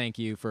listeners, thank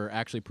you for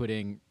actually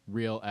putting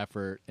real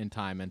effort and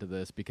time into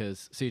this,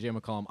 because CJ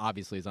McCollum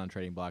obviously is on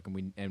trading block,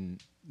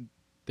 and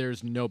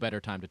there's no better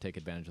time to take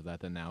advantage of that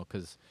than now,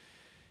 because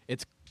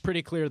it's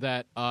pretty clear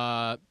that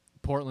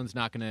Portland's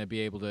not going to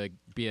be able to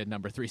be a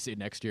number 3 seed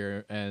next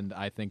year, and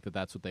I think that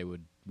that's what they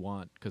would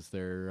want, because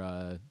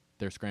they're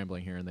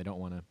scrambling here and they don't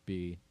want to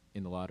be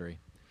in the lottery.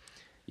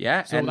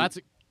 Yeah, so that's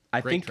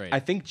a great trade. I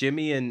think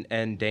Jimmy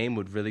and Dame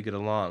would really get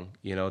along.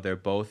 You know, they're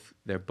both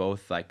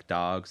like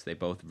dogs. They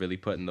both really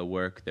put in the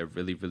work. They're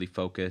really, really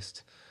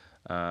focused.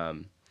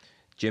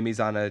 Jimmy's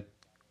on a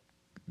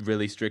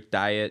really strict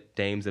diet.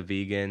 Dame's a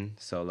vegan,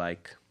 so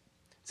like,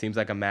 seems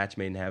like a match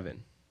made in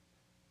heaven.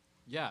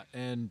 Yeah,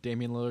 and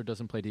Damian Lillard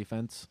doesn't play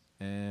defense,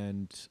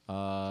 and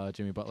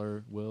Jimmy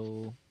Butler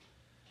will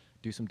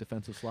do some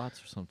defensive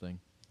slots or something.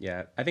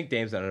 Yeah, I think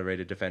Dame's an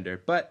underrated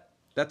defender, but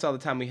that's all the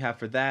time we have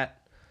for that.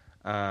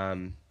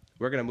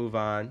 We're going to move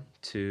on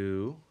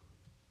to...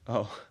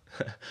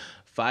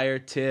 Fire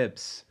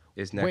Tips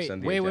is next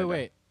on the agenda.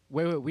 Wait.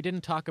 We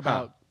didn't talk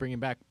about bringing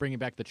back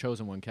the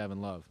chosen one,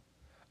 Kevin Love.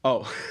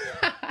 Oh.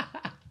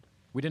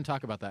 We didn't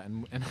talk about that,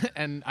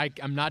 and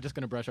I'm not just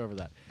going to brush over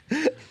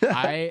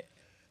that.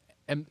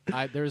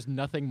 There's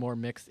nothing more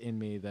mixed in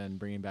me than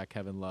bringing back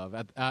Kevin Love.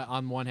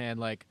 On one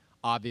hand, like,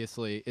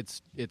 obviously,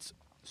 it's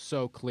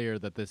so clear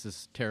that this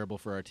is terrible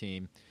for our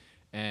team.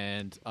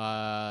 And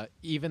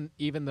even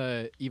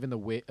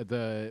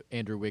the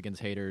Andrew Wiggins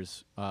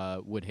haters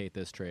would hate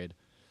this trade.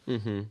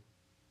 Mm-hmm.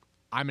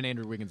 I'm an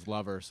Andrew Wiggins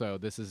lover, so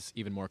this is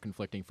even more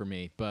conflicting for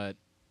me. But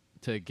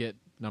to get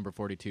number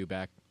 42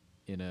 back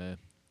in a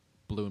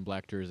blue and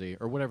black jersey,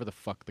 or whatever the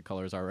fuck the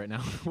colors are right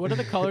now. What are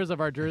the colors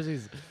of our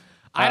jerseys?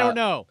 I don't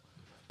know.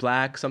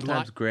 Black,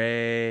 sometimes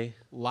gray,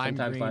 lime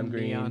sometimes green, lime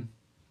green. neon.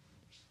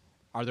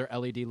 Are there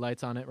LED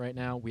lights on it right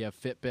now? We have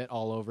Fitbit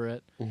all over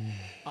it.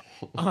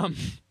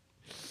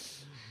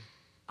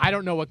 I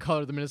don't know what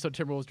color the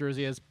Minnesota Timberwolves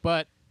jersey is,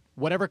 but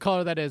whatever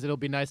color that is, it'll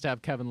be nice to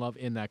have Kevin Love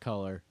in that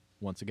color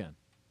once again.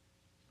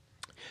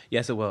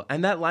 Yes, it will.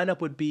 And that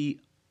lineup would be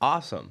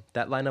awesome.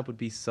 That lineup would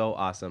be so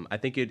awesome. I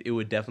think it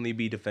would definitely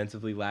be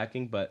defensively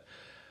lacking, but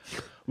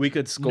we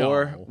could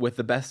score with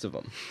the best of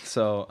them.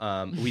 So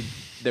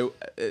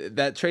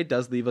that trade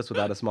does leave us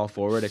without a small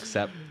forward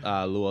except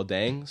Luol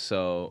Deng.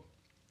 So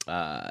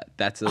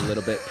that's a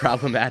little bit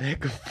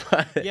problematic.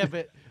 But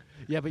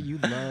Yeah, but you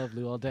love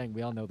Luol Deng.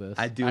 We all know this.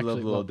 I do love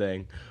Luol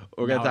Deng.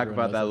 We're gonna talk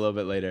about that a little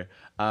bit later.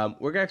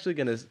 We're actually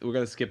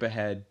gonna skip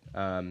ahead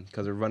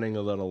because we're running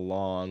a little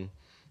long.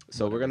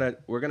 So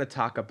we're gonna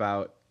talk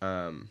about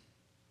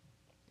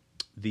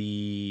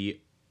the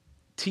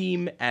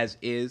team as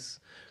is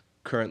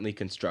currently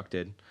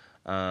constructed.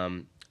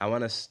 I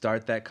want to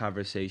start that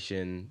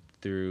conversation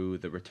through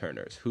the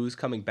returners. Who's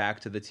coming back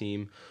to the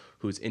team?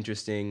 Who's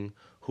interesting?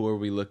 Who are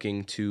we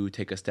looking to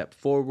take a step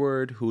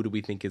forward? Who do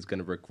we think is going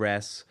to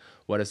regress?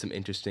 What are some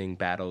interesting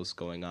battles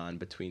going on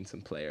between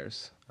some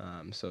players?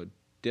 So,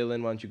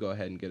 Dylan, why don't you go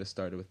ahead and get us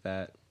started with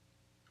that?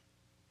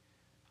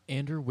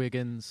 Andrew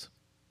Wiggins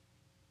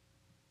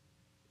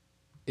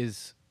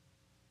is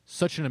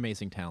such an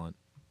amazing talent.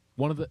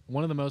 One of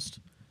the most.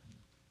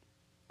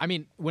 I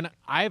mean, when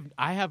I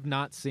have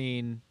not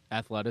seen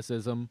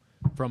athleticism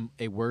from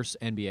a worse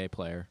NBA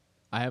player.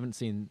 I haven't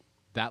seen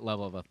that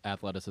level of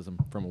athleticism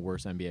from a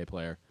worse NBA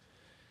player.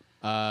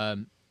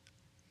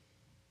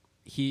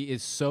 He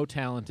is so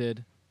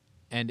talented,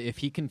 and if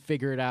he can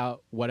figure it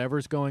out,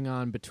 whatever's going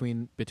on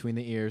between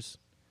the ears,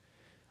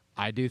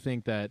 I do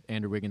think that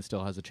Andrew Wiggins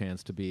still has a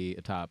chance to be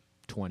a top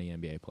 20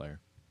 NBA player.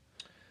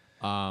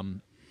 What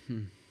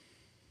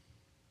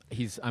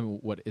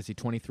is he,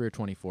 23 or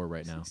 24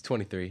 right now? He's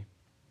 23.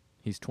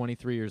 He's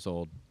 23 years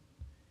old.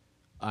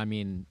 I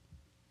mean,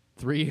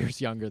 3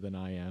 years younger than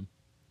I am.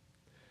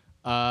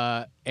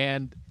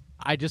 And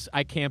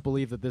I can't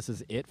believe that this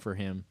is it for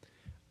him.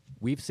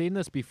 We've seen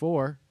this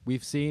before.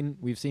 We've seen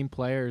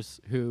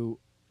players who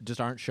just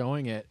aren't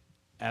showing it,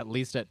 at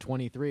least at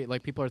 23.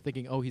 Like, people are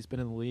thinking, oh, he's been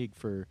in the league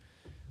for,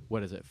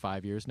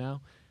 5 years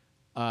now?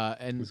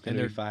 And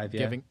they're 5,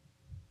 and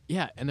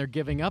they're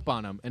giving up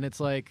on him. And it's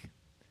like,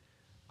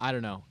 I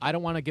don't know. I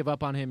don't want to give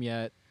up on him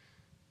yet.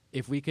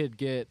 If we could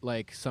get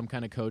like some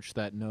kind of coach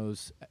that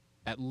knows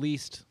at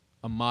least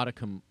a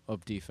modicum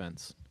of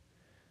defense,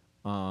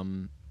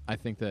 I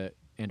think that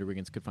Andrew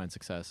Wiggins could find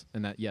success.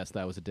 And that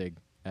was a dig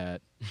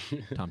at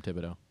Tom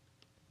Thibodeau.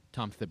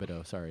 Tom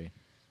Thibodeau, sorry.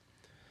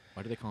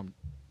 Why do they call him?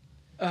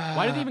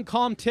 Why do they even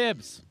call him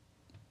Tibbs?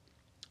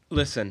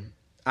 Listen,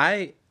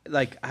 I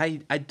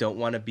don't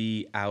want to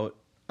be out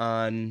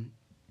on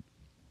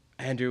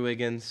Andrew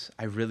Wiggins.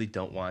 I really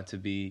don't want to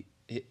be.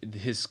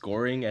 His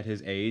scoring at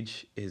his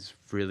age is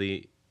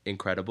really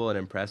incredible and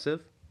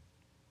impressive.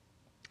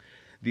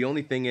 The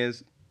only thing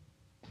is,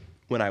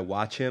 when I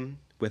watch him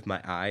with my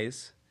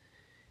eyes,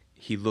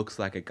 he looks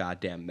like a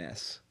goddamn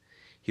mess.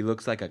 He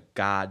looks like a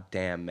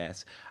goddamn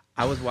mess.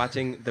 I was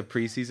watching the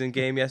preseason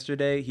game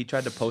yesterday. He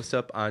tried to post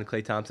up on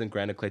Klay Thompson.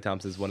 Granted, Klay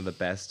Thompson is one of the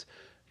best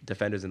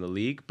defenders in the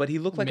league, but he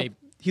looked like Maybe.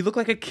 he looked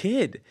like a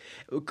kid.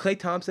 Klay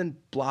Thompson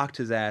blocked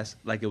his ass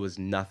like it was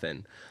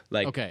nothing.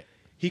 Like Okay.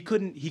 he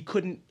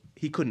couldn't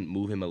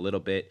move him a little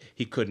bit.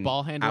 He couldn't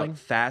Ball handling? out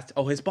fast.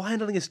 Oh, his ball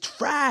handling is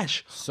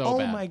trash. So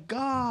bad. Oh my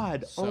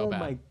god. So bad.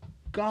 My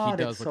god,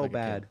 He does it's look so like a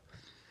bad. kid.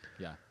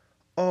 Yeah.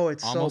 Oh,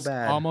 it's Almost, so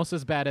bad. almost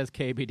as bad as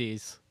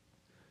KBD's.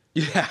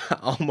 Yeah,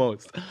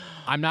 almost.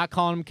 I'm not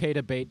calling him K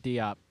to Bates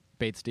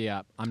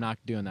Diop. I'm not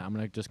doing that. I'm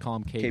going to just call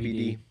him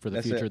KBD for the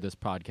That's future it. of this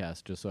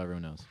podcast, just so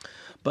everyone knows.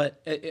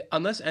 But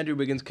unless Andrew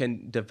Wiggins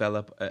can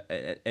develop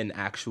an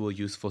actual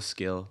useful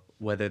skill,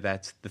 whether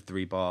that's the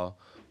 3-ball,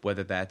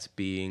 whether that's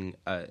being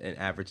an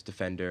average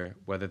defender,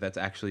 whether that's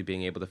actually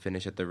being able to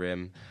finish at the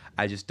rim,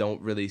 I just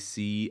don't really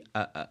see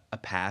a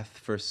path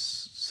for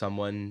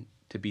someone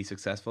to be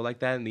successful like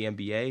that in the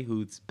NBA,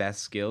 whose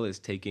best skill is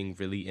taking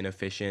really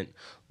inefficient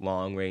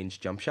long-range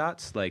jump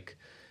shots. Like,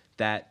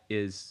 that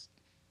is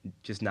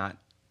just not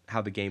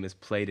how the game is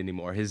played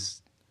anymore.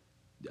 His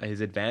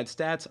advanced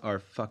stats are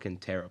fucking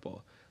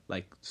terrible.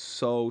 Like,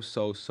 so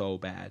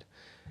bad.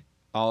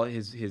 All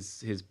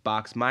his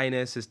box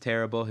minus is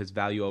terrible. His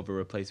value over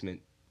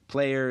replacement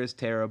player is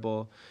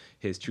terrible.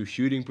 His true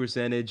shooting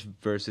percentage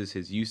versus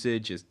his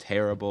usage is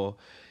terrible.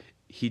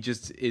 He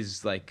just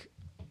is like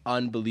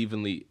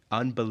unbelievably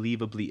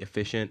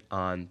efficient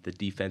on the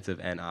defensive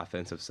and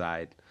offensive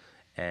side,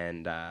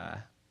 and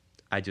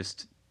I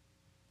just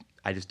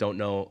don't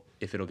know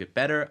if it'll get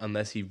better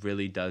unless he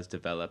really does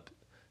develop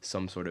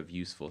some sort of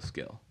useful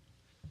skill.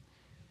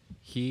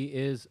 He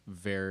is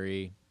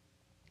very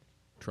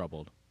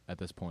troubled at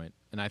this point,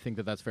 and I think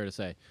that that's fair to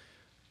say.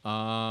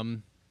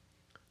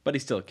 But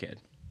he's still a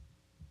kid.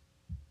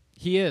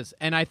 He is,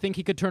 and I think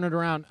he could turn it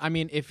around. I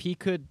mean, if he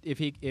could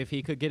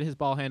get his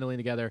ball handling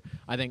together,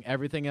 I think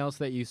everything else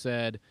that you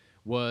said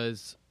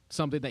was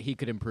something that he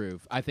could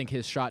improve. I think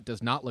his shot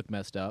does not look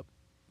messed up,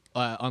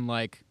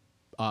 unlike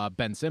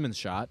Ben Simmons'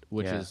 shot,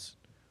 which is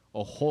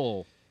a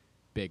whole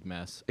big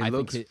mess. It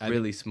looks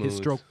really smooth.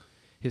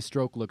 His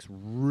stroke looks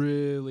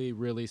really,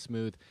 really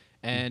smooth,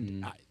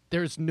 and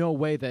there's no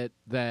way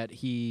that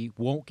he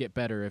won't get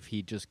better if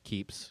he just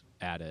keeps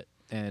at it.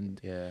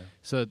 And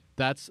so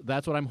that's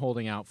what I'm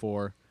holding out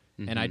for.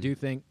 And I do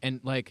think, and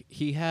like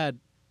he had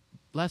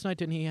last night,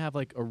 didn't he have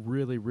like a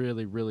really,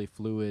 really, really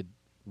fluid,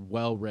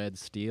 well-read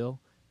steal,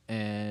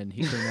 and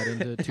he turned that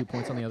into 2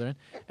 points on the other end?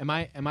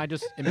 Am I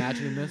just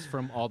imagining this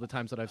from all the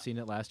times that I've seen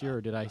it last year,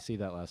 or did I see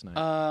that last night?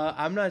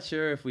 I'm not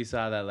sure if we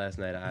saw that last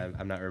night.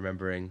 I'm not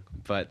remembering,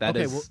 but that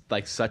is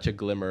like such a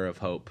glimmer of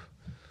hope.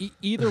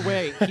 Either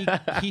way,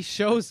 he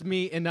shows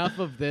me enough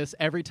of this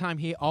every time.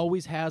 He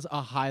always has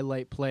a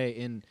highlight play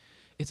in.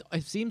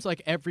 It seems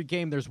like every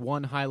game there's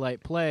one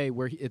highlight play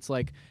where it's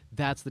like,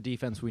 that's the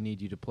defense we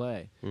need you to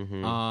play.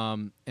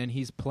 And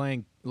he's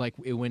playing, like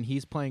when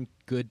he's playing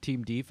good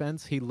team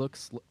defense, he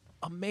looks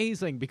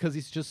amazing because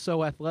he's just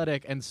so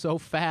athletic and so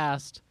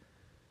fast.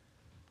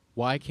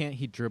 Why can't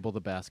he dribble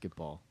the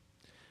basketball?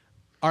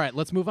 All right,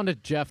 let's move on to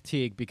Jeff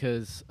Teague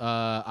because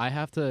I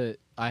have to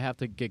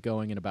get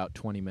going in about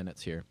 20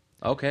 minutes here.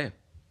 Okay.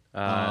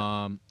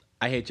 I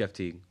hate Jeff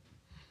Teague.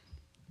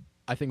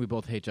 I think we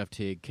both hate Jeff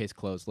Teague. Case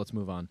closed. Let's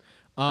move on.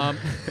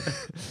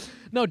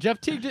 No,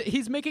 Jeff Teague,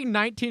 he's making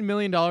 $19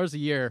 million a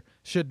year,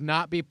 should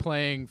not be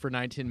playing for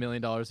 $19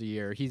 million a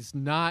year. He's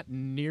not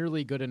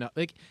nearly good enough.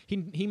 Like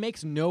he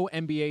makes no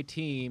NBA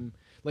team,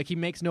 like he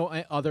makes no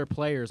other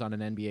players on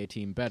an NBA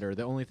team better.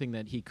 The only thing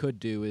that he could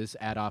do is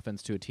add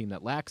offense to a team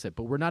that lacks it.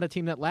 But we're not a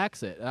team that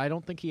lacks it. I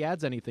don't think he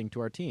adds anything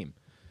to our team.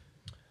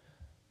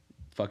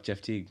 Fuck Jeff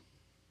Teague.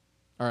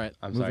 All right,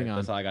 I'm moving sorry. on.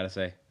 That's all I got to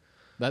say.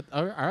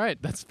 All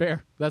right, that's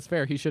fair. That's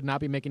fair. He should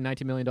not be making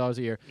 $19 million a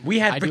year. We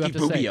had Ricky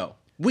Rubio.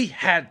 We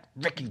had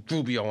Ricky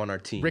Rubio on our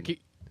team.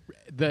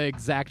 The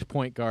exact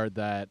point guard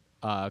that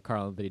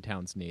Karl-Anthony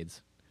Towns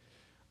needs.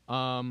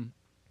 To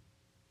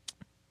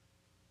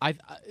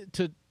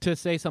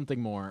say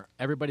something more,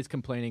 everybody's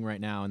complaining right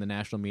now in the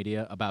national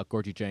media about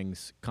Gorgui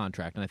Dieng's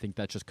contract, and I think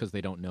that's just because they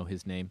don't know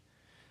his name.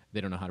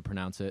 They don't know how to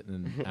pronounce it,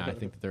 and I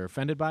think that they're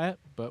offended by it.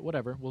 But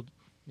whatever, we'll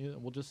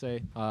just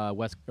say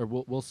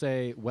we'll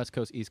say West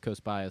Coast East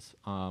Coast bias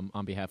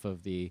on behalf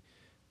of the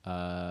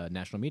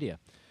national media.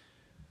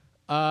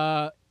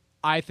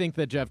 I think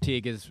that Jeff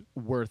Teague is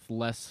worth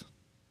less.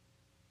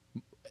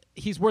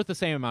 He's worth the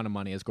same amount of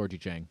money as Gorgui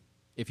Dieng,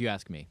 if you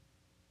ask me.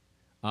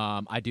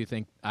 I do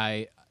think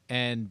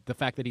and the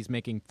fact that he's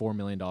making $4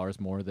 million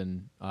more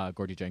than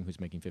Gorgui Dieng, who's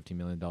making $15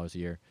 million a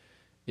year,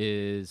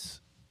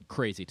 is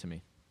crazy to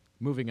me.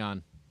 Moving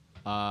on,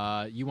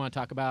 you want to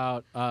talk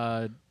about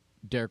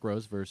Derrick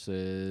Rose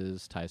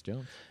versus Tyus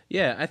Jones?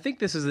 Yeah, I think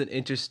this is an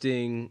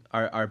interesting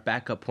our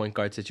backup point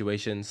guard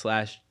situation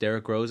 /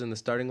 Derrick Rose in the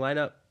starting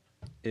lineup,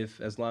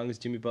 as long as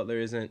Jimmy Butler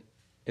isn't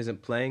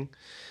playing,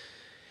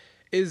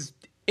 is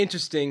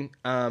interesting.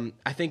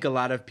 I think a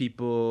lot of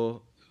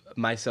people,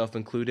 myself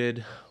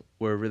included,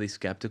 were really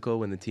skeptical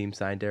when the team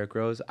signed Derrick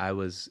Rose. I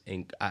was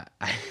in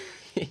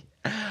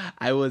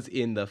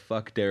the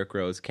fuck Derrick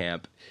Rose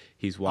camp.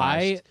 He's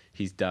washed.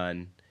 He's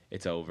done.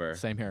 It's over.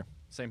 Same here.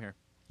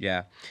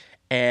 Yeah.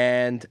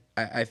 And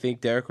I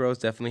think Derrick Rose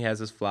definitely has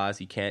his flaws.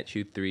 He can't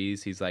shoot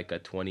threes. He's like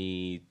a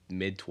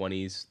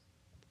mid-20s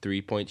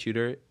 3-point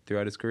shooter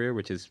throughout his career,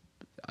 which is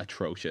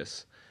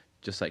atrocious.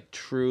 Just like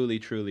truly,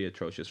 truly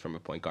atrocious from a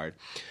point guard.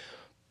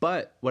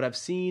 But what I've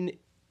seen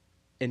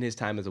in his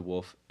time as a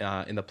Wolf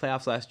in the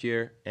playoffs last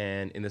year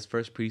and in this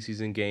first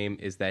preseason game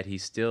is that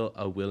he's still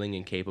a willing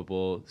and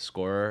capable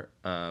scorer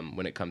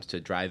when it comes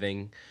to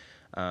driving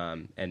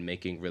and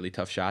making really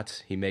tough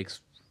shots. He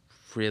makes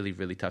really,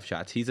 really tough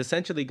shots. He's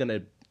essentially going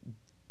to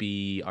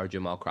be our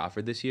Jamal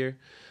Crawford this year.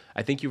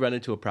 I think you run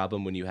into a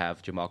problem when you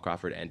have Jamal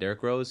Crawford and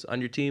Derrick Rose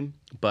on your team,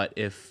 but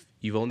if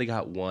you've only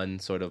got one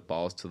sort of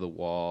balls to the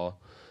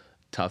wall,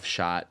 tough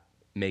shot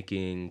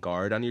making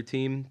guard on your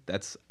team,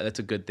 that's a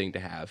good thing to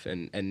have.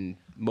 And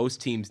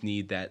most teams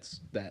need that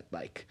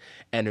like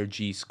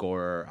energy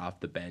scorer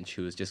off the bench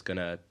who is just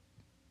gonna,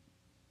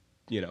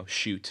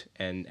 shoot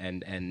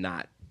and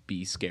not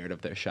be scared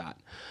of their shot.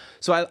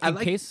 So I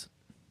like.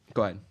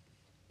 Go ahead.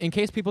 In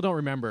case people don't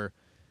remember,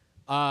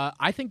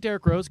 I think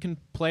Derrick Rose can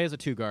play as a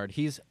 2 guard.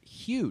 He's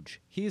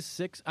huge. He's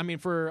 6. I mean,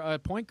 for a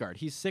point guard,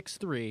 he's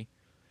 6'3".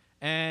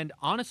 And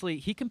honestly,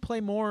 he can play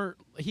more.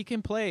 He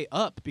can play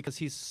up because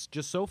he's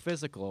just so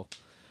physical.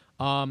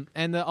 And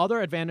the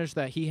other advantage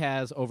that he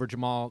has over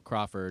Jamal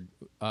Crawford,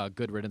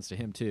 good riddance to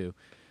him too,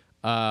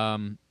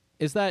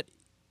 is that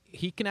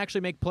he can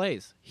actually make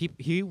plays.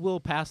 He will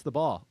pass the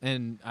ball,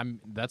 and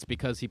that's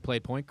because he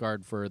played point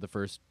guard for the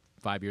first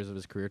 5 years of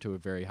his career to a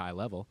very high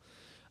level.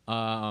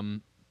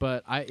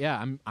 But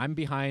I'm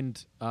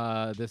behind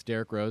this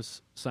Derrick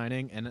Rose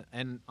signing,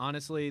 and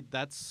honestly,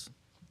 that's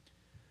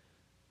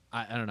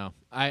I don't know.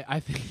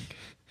 I think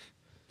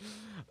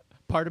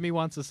part of me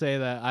wants to say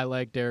that I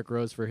like Derrick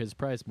Rose for his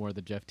price more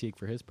than Jeff Teague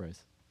for his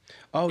price.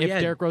 Oh, yeah.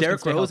 Derrick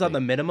Rose on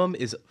the minimum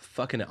is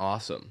fucking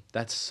awesome.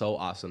 That's so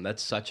awesome.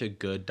 That's such a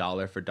good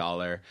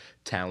dollar-for-dollar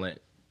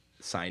talent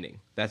signing.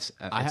 That's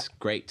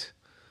great.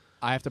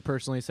 I have to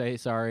personally say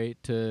sorry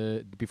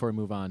before we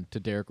move on to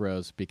Derrick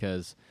Rose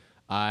because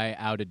I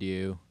outed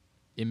you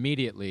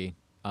immediately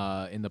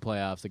in the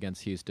playoffs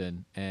against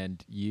Houston,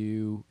 and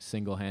you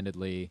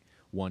single-handedly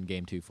won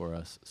Game 2 for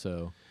us.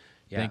 So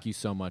thank you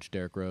so much,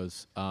 Derrick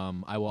Rose.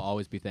 I will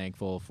always be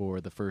thankful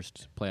for the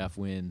first playoff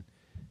win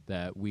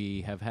that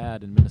we have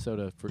had in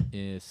Minnesota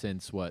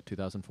since,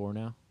 2004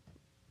 now?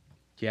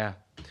 Yeah.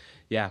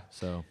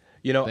 So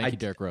thank you,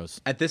 Derrick Rose.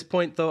 At this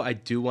point, though, I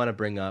do want to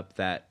bring up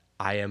that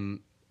I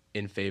am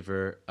in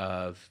favor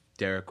of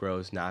Derrick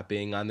Rose not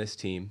being on this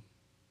team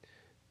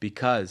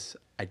because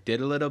I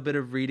did a little bit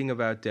of reading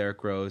about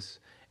Derrick Rose,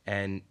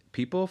 and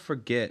people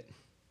forget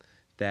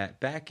that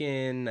back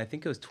in, I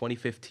think it was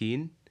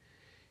 2015,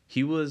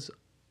 he was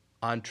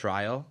on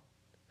trial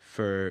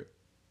for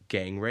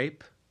gang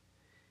rape.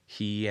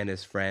 He and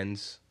his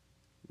friends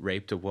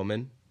raped a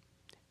woman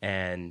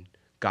and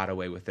got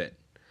away with it.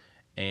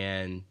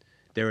 And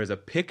there was a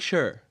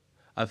picture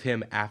of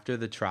him after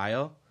the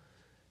trial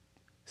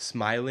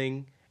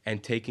smiling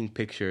and taking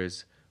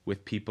pictures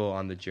with people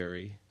on the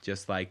jury.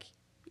 Just like,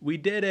 we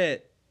did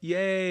it.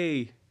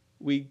 Yay.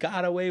 We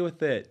got away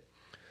with it.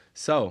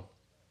 So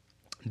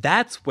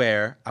that's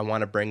where I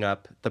want to bring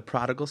up the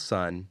prodigal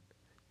son,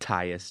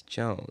 Tyus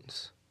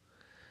Jones.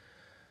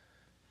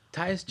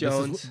 Tyus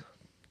Jones.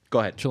 Go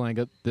ahead.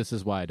 Chalanga, this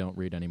is why I don't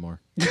read anymore.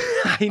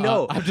 I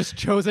know. I've just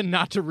chosen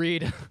not to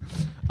read.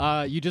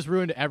 You just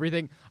ruined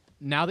everything.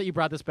 Now that you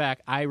brought this back,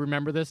 I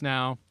remember this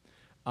now.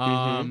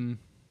 I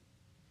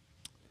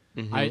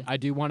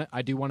do want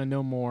to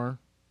know more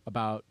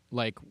about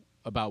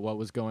what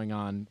was going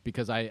on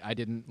because I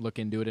didn't look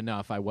into it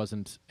enough. I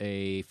wasn't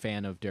a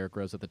fan of Derrick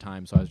Rose at the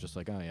time, so I was just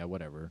like, oh yeah,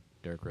 whatever.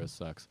 Derrick Rose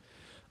sucks.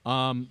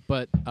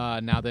 But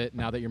now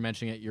that you're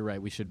mentioning it, you're right.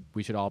 We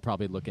should all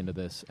probably look into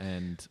this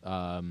and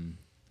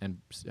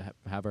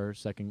have our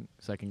second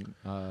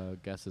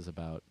guesses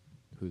about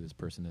who this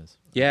person is.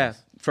 Yeah.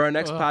 For our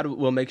next pod,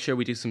 we'll make sure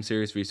we do some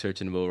serious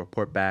research and we'll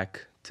report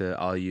back to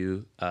all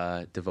you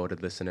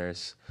devoted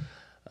listeners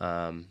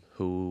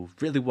who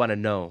really want to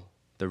know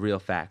the real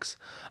facts.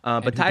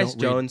 But Tyus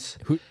Jones...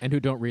 who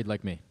don't read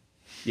like me.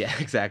 Yeah,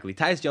 exactly.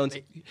 Tyus Jones,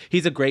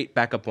 he's a great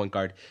backup point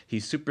guard.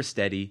 He's super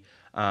steady.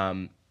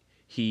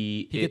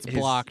 He gets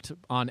blocked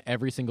on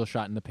every single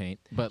shot in the paint,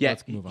 but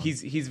let's move on.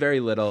 He's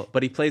very little,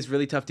 but he plays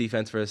really tough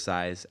defense for his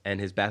size, and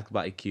his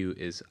basketball IQ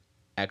is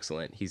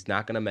excellent. He's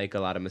not going to make a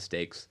lot of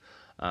mistakes.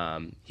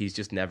 He's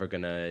just never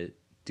going to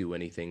do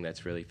anything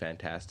that's really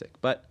fantastic.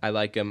 But I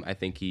like him. I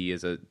think he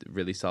is a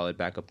really solid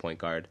backup point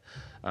guard.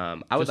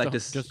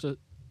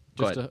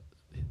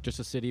 Just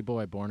a city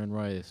boy, born and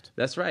raised.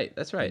 That's right.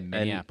 In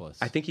Minneapolis.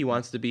 And I think he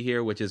wants to be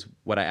here, which is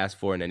what I ask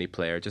for in any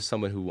player, just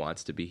someone who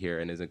wants to be here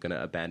and isn't going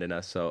to abandon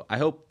us. So I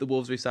hope the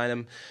Wolves re-sign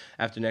him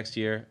after next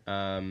year.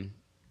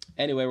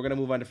 Anyway, we're going to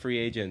move on to free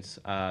agents.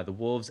 The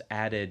Wolves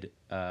added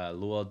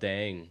Luol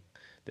Deng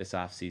this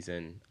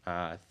offseason.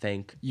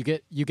 Thank you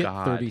get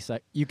God.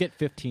 you get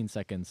 15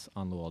 seconds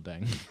on Luol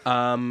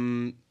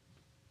Deng.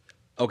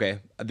 Okay,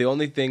 the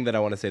only thing that I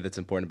want to say that's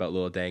important about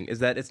Lil Deng is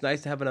that it's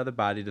nice to have another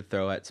body to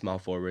throw at small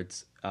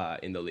forwards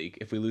in the league.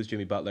 If we lose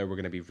Jimmy Butler, we're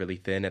going to be really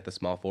thin at the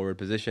small forward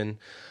position.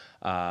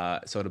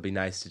 So it'll be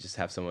nice to just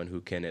have someone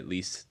who can at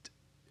least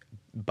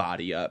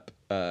body up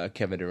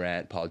Kevin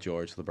Durant, Paul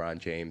George, LeBron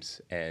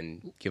James,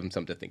 and give them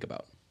something to think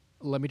about.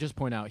 Let me just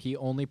point out, he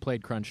only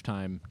played crunch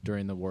time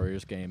during the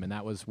Warriors game, and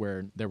that was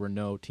where there were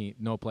no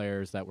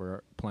players that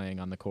were playing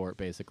on the court,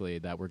 basically,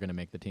 that were going to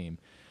make the team.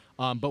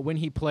 But when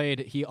he played,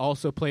 he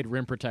also played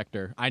rim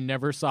protector. I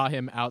never saw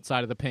him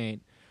outside of the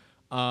paint.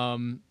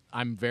 I'm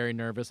very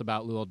nervous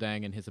about Lil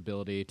Deng and his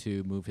ability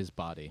to move his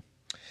body.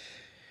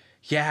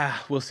 Yeah,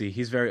 we'll see.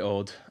 He's very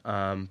old,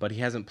 but he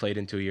hasn't played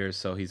in 2 years,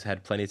 so he's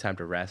had plenty of time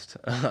to rest.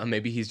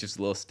 Maybe he's just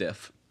a little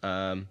stiff.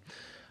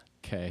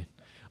 Okay.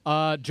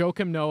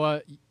 Joakim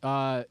Noah,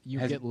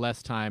 get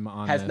less time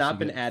on has this. not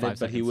been added,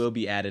 but he will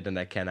be added, and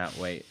I cannot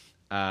wait.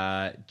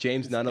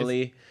 James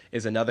Nunnally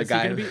is another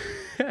guy.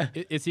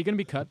 Is he going to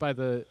be cut by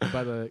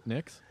the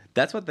Knicks?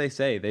 That's what they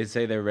say. They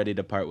say they're ready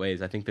to part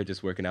ways. I think they're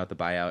just working out the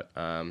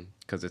buyout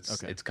because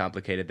it's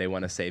complicated. They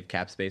want to save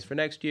cap space for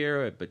next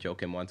year, but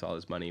Joakim wants all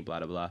his money,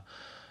 blah, blah,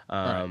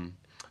 blah.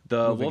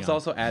 The Wolves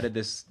also added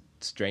this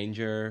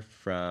stranger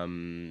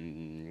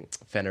from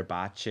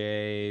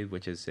Fenerbahce,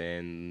 which is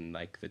in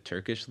like the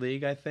Turkish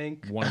league, I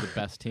think. One of the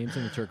best teams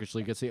in the Turkish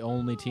league. It's the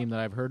only team that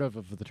I've heard of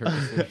the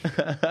Turkish league.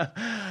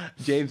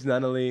 James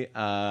Nunnally,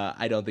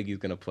 I don't think he's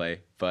going to play,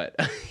 but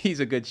he's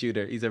a good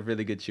shooter. He's a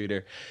really good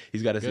shooter.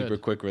 He's got a super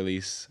quick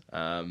release.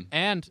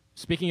 And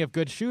speaking of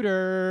good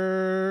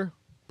shooter,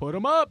 put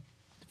him up.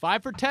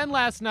 5 for 10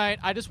 last night.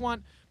 I just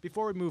want,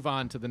 before we move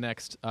on to the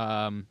next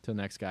guy,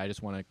 I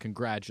just want to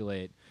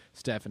congratulate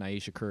Steph and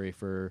Aisha Curry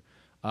for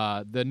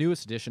the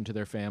newest addition to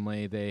their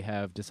family. They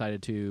have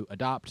decided to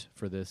adopt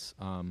for this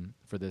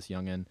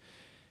youngin.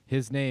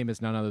 His name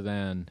is none other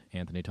than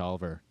Anthony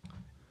Tolliver.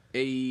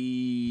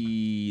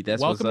 Hey,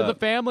 that's welcome to the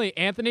family,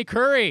 Anthony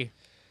Curry.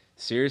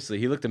 Seriously,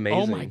 he looked amazing.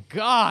 Oh my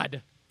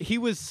God, he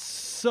was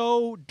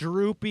so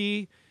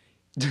droopy.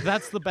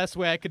 That's the best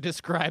way I could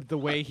describe the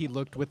way he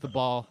looked with the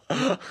ball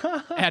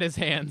at his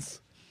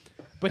hands.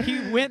 But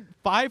he went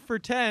 5 for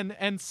 10,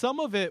 and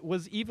some of it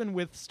was even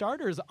with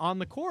starters on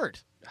the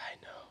court. I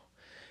know.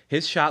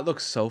 His shot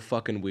looks so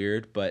fucking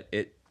weird, but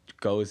it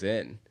goes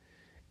in.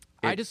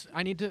 I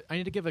need to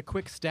give a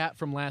quick stat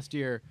from last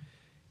year.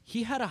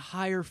 He had a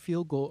higher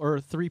field goal or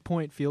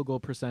 3-point field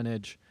goal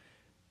percentage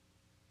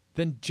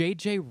than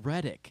JJ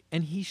Redick,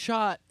 and he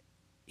shot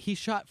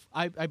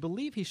I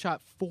believe he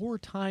shot 4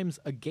 times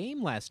a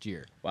game last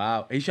year.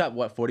 Wow. He shot,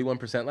 what,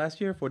 41% last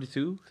year?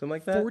 42? Something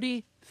like that?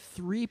 43%.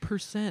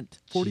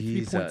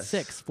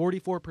 43.6.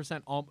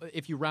 44%.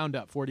 If you round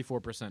up,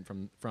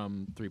 44%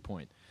 from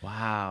 3-point.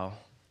 Wow.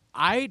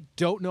 I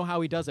don't know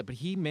how he does it, but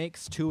he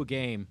makes 2 a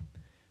game.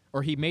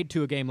 Or he made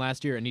 2 a game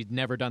last year, and he'd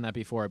never done that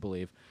before, I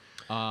believe.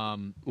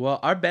 Well,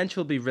 our bench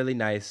will be really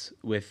nice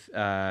with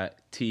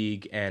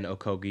Teague and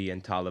Okogie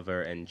and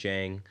Tolliver and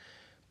Jang.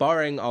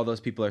 Barring all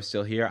those people are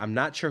still here, I'm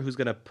not sure who's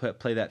going to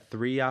play that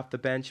 3 off the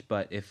bench,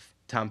 but if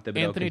Tom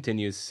Thibodeau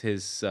continues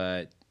his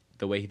the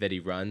way that he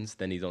runs,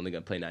 then he's only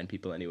going to play 9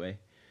 people anyway.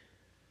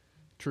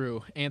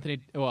 True.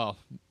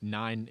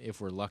 9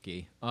 if we're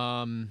lucky.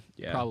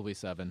 Probably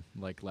 7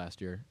 like last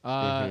year.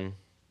 The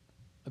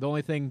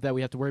only thing that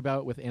we have to worry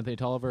about with Anthony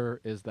Tolliver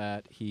is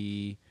that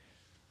he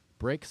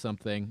breaks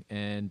something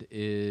and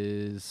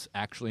is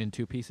actually in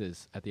 2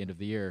 pieces at the end of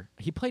the year.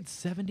 He played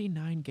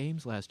 79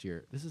 games last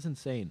year. This is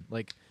insane.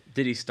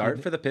 Did he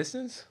start for the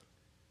Pistons?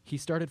 He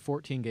started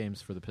 14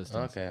 games for the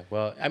Pistons. Okay.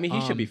 Well, I mean, he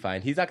should be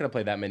fine. He's not going to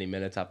play that many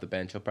minutes off the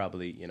bench. He'll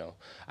probably,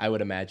 I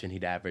would imagine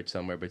he'd average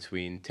somewhere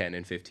between 10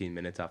 and 15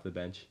 minutes off the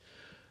bench.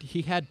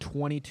 He had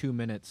 22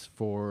 minutes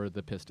for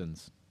the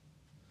Pistons.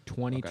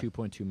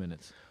 22.2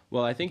 minutes.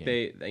 Well, I think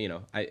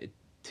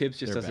Tibbs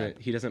just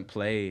doesn't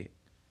play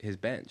his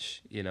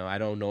bench. I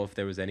don't know if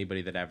there was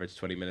anybody that averaged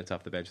 20 minutes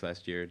off the bench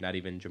last year. Not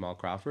even Jamal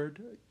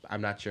Crawford. I'm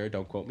not sure.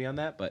 Don't quote me on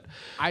that. But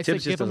I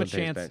Tibbs say just doesn't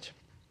play his bench.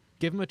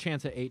 Give him a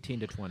chance at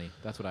 18 to 20.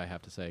 That's what I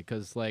have to say.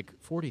 Because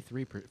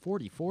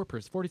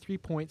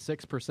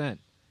 43.6%.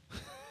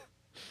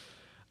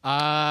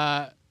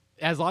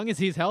 As long as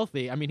he's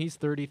healthy. I mean, he's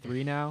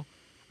 33 now,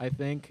 I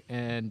think,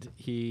 and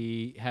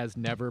he has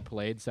never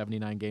played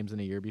 79 games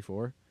in a year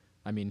before.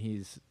 I mean,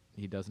 he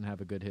doesn't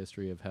have a good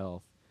history of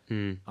health.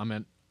 Hmm.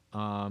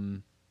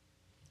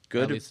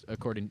 Good, at least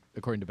according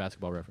to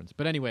Basketball Reference.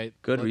 But anyway,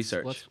 good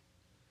research.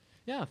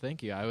 Yeah,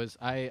 thank you. I was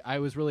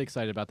really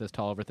excited about this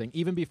Tolliver thing.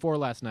 Even before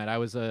last night, I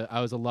was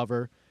a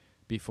lover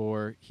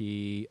before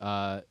he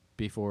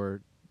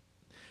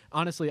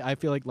honestly, I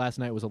feel like last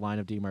night was a line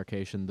of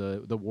demarcation.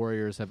 The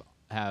Warriors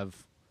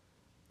have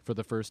for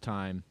the first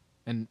time,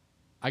 and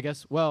I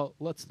guess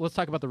let's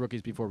talk about the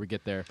rookies before we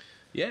get there.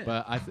 Yeah.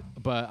 But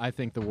I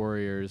think the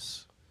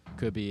Warriors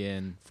could be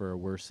in for a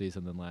worse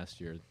season than last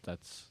year.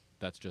 That's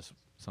just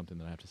something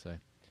that I have to say.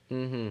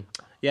 Mm-hmm.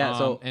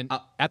 Yeah. And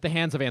at the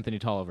hands of Anthony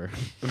Tolliver.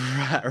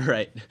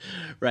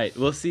 right.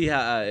 We'll see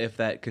how, if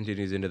that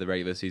continues into the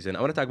regular season.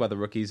 I want to talk about the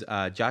rookies.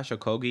 Josh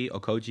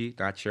Okogie,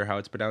 not sure how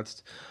it's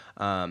pronounced.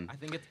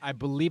 I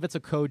believe it's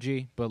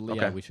Okogie, but Okay.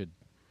 yeah, we should.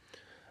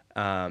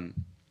 I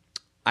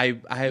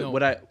No.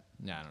 what I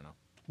Yeah, I don't know.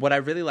 what I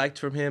really liked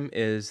from him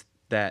is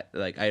that,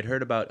 like, I had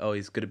heard about,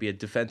 he's going to be a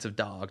defensive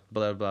dog,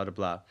 blah, blah, blah,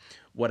 blah.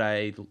 What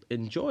I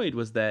enjoyed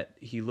was that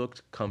he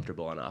looked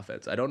comfortable on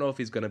offense. I don't know if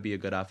he's going to be a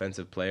good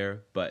offensive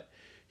player, but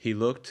he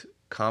looked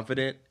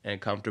confident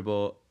and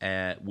comfortable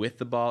with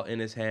the ball in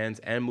his hands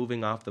and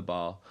moving off the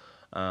ball.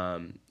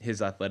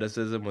 His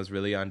athleticism was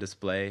really on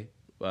display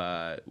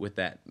with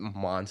that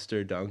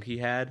monster dunk he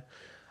had.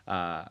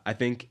 I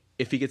think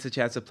if he gets a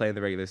chance to play in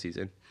the regular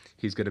season,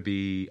 he's going to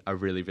be a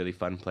really, really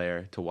fun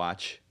player to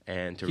watch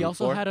and to root for. He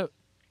also had a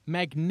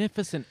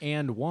magnificent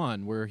and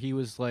one where he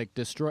was like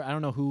I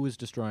don't know who was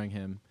destroying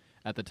him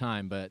at the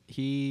time, but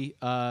he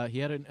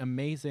had an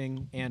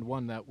amazing and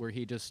one where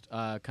he just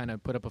kind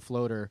of put up a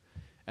floater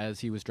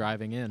as he was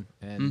driving in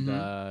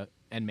and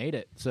made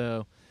it.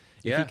 So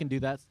if he can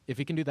do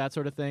that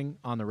sort of thing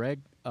on the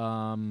reg,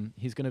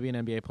 he's going to be an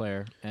NBA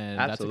player, and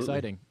Absolutely. That's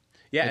exciting.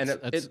 Yeah,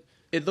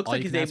 it looks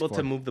like he's able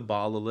to move the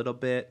ball a little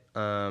bit.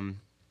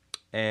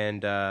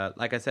 And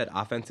like I said,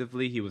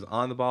 offensively, he was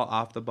on the ball,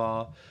 off the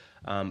ball.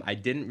 I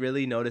didn't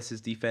really notice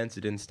his defense.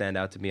 It didn't stand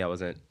out to me. I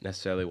wasn't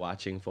necessarily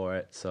watching for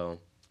it. So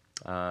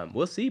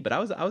we'll see. But I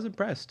was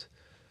impressed.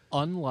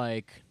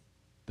 Unlike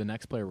the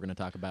next player we're going to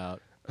talk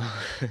about,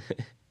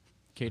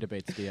 Keita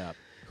Bates-Diop,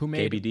 who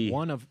made KBD.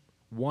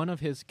 one of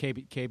his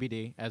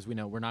KBD. As we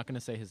know, we're not going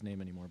to say his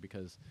name anymore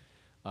because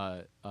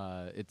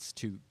it's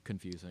too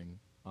confusing.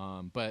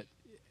 But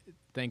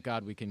thank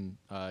God we can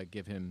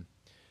give him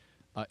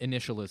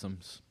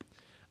initialisms.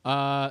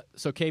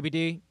 So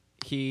KBD,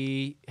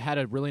 he had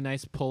a really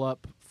nice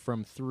pull-up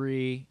from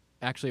 3.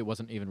 Actually, it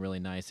wasn't even really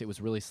nice. It was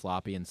really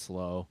sloppy and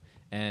slow.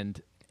 And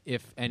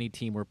if any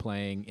team were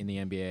playing in the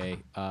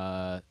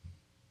NBA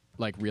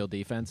like real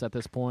defense at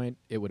this point,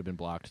 it would have been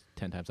blocked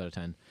 10 times out of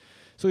 10.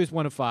 So he's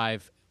 1 of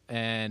 5,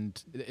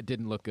 and it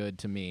didn't look good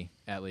to me,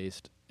 at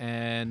least.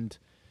 And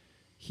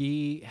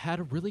he had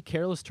a really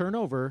careless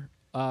turnover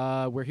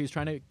where he was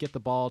trying to get the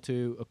ball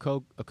to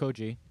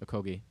Okogie.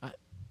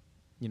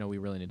 We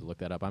really need to look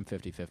that up. I'm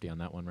 50-50 on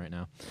that one right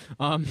now.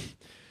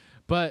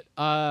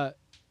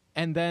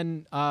 And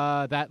then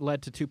that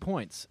led to 2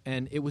 points,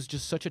 and it was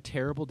just such a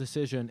terrible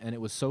decision, and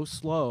it was so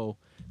slow.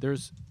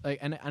 There's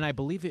and I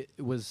believe it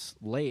was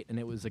late, and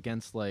it was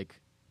against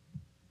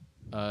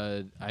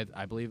I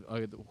believe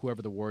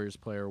whoever the Warriors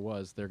player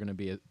was. They're going to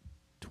be a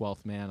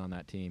 12th man on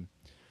that team.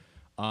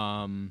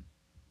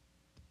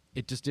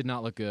 It just did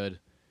not look good.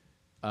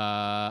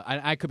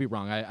 I could be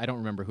wrong. I don't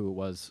remember who it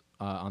was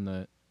on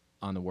the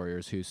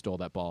Warriors who stole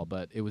that ball,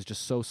 but it was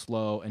just so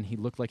slow, and he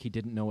looked like he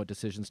didn't know what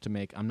decisions to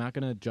make. I'm not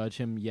going to judge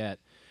him yet,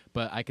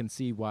 but I can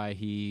see why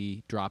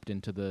he dropped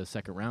into the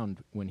second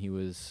round when he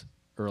was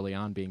early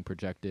on being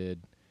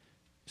projected,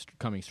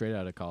 coming straight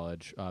out of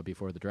college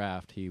before the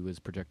draft. He was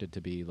projected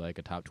to be like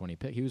a top 20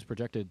 pick. He was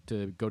projected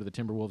to go to the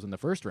Timberwolves in the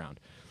first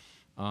round.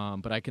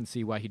 But I can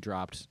see why he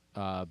dropped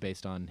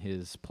based on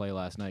his play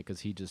last night, because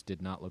he just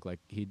did not look like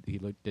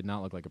did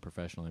not look like a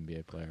professional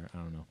NBA player. I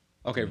don't know.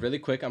 Okay, really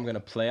quick, I'm going to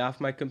play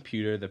off my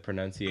computer the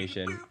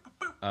pronunciation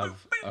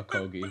of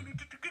Okogie.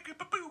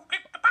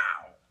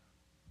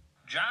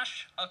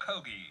 Josh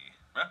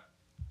Okogie.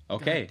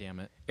 Okay. God damn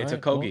it. It's All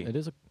right, Okogie.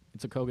 well,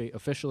 it's Okogie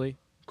officially.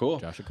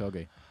 Cool. Josh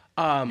Okogie.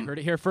 You heard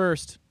it here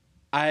first.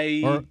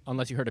 Or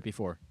unless you heard it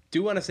before.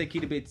 Do want to say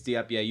Keita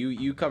Bates-Diop. Yeah,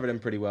 you covered him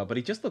pretty well, but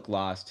he just looked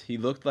lost. He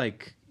looked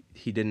like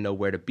he didn't know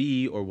where to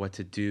be or what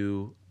to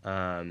do,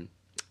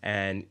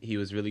 and he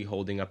was really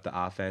holding up the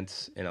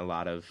offense in a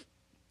lot of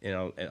in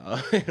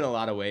a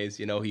lot of ways.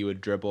 He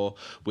would dribble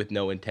with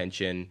no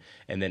intention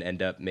and then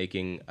end up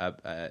making an awkward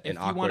pass. If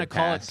you want to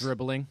call it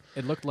dribbling,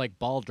 it looked like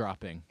ball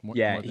dropping more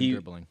than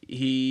dribbling.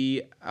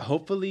 He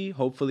hopefully,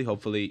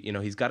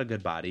 he's got a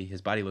good body.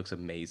 His body looks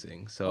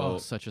amazing. So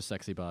such a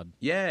sexy bod.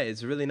 Yeah,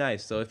 it's really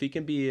nice. So if he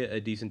can be a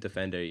decent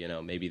defender,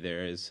 maybe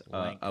there is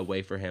a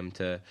way for him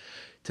to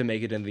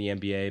make it in the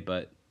NBA.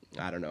 But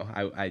I don't know.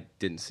 I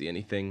didn't see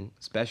anything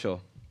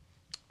special.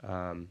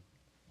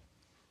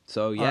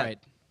 So yeah. All right.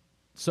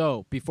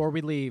 So before we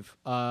leave,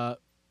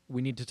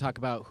 we need to talk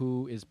about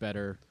who is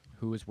better,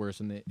 who is worse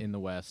in the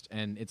West,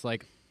 and it's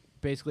like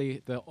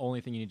basically the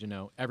only thing you need to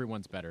know.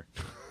 Everyone's better.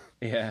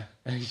 Yeah,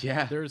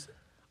 yeah.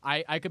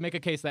 I could make a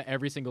case that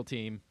every single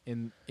team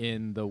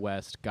in the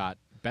West got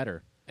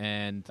better,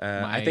 and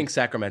I think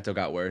Sacramento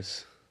got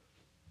worse.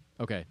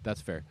 Okay,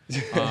 that's fair.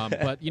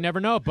 But you never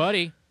know,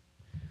 buddy.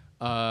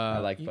 I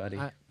like Buddy.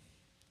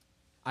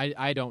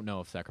 I don't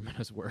know if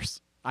Sacramento's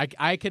worse.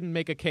 I can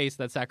make a case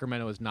that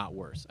Sacramento is not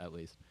worse, at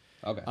least.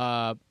 Okay.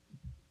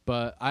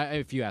 But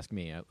if you ask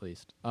me, at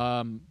least.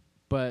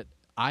 But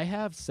I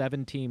have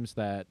 7 teams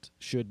that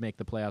should make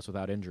the playoffs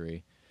without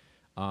injury,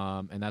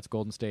 and that's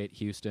Golden State,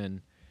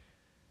 Houston,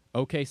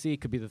 OKC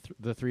could be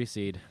the 3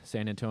 seed,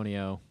 San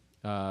Antonio,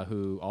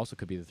 who also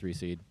could be the 3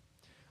 seed,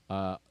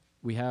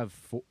 we have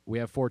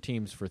 4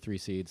 teams for 3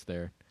 seeds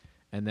there,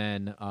 and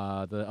then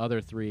the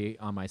other 3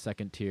 on my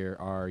second tier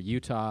are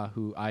Utah,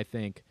 who I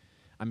think,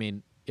 I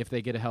mean, if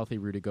they get a healthy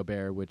Rudy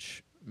Gobert,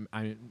 which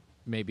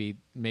maybe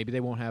they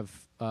won't have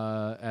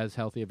as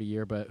healthy of a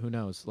year, but who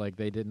knows? Like,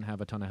 they didn't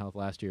have a ton of health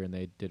last year, and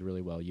they did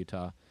really well.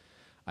 Utah,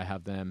 I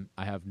have them.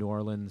 I have New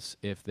Orleans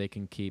if they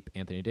can keep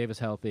Anthony Davis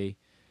healthy.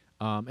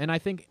 And I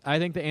think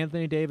the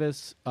Anthony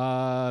Davis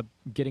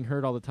getting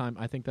hurt all the time,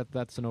 I think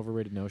that's an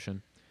overrated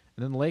notion.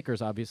 And then the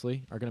Lakers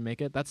obviously are going to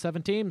make it. That's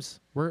 7 teams.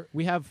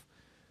 We have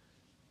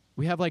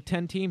like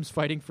 10 teams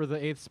fighting for the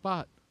 8th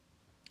spot.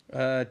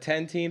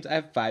 10 teams. I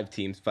have 5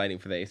 teams fighting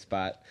for the 8th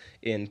spot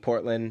in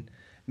Portland,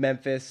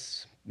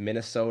 Memphis,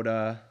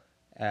 Minnesota,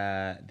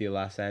 the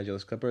Los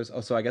Angeles Clippers.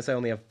 Oh, so I guess I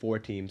only have 4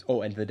 teams.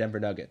 Oh, and the Denver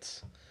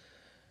Nuggets.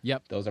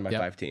 Yep. Those are my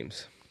 5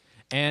 teams.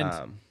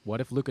 And what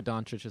if Luka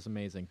Doncic is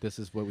amazing? This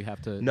is what we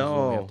have to.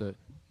 No.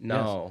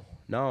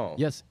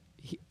 Yes.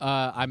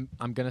 I'm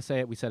gonna say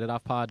it. We said it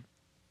off pod.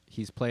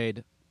 He's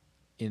played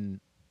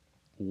in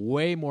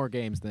way more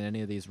games than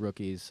any of these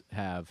rookies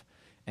have,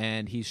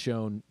 and he's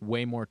shown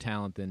way more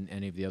talent than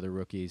any of the other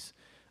rookies.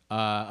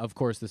 Of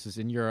course, this is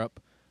in Europe,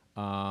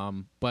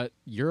 but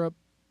Europe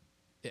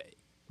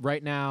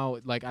right now,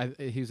 like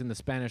he's in the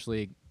Spanish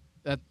league.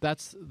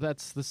 That's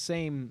the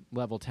same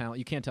level talent.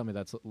 You can't tell me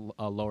that's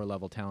a lower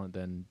level talent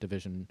than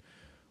Division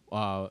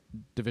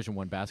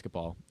 1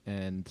 basketball.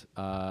 And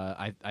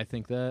I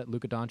think that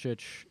Luka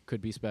Doncic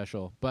could be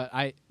special. But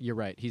you're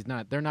right. He's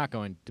not. They're not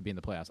going to be in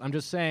the playoffs. I'm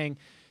just saying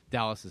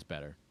Dallas is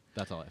better.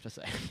 That's all I have to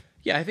say.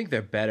 Yeah, I think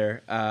they're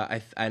better.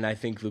 I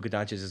think Luka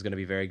Doncic is going to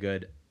be very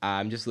good.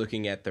 I'm just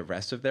looking at the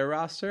rest of their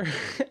roster,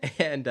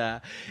 and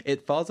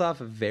it falls off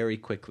very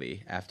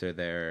quickly after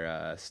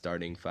their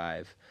starting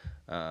 5.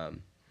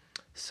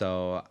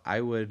 So I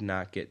would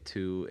not get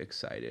too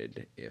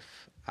excited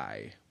if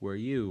I were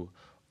you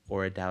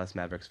or a Dallas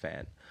Mavericks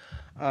fan.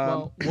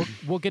 Well,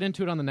 we'll get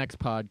into it on the next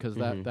pod because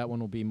that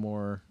one will be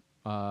more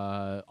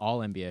all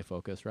NBA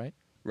focused, right?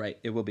 Right,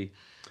 it will be.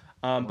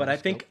 But I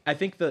think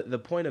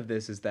the point of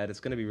this is that it's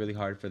going to be really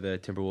hard for the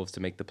Timberwolves to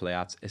make the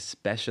playoffs,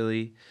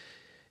 especially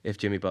if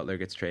Jimmy Butler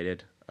gets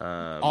traded.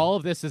 All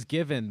of this is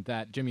given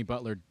that Jimmy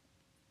Butler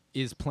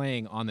is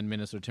playing on the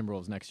Minnesota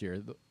Timberwolves next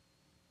year.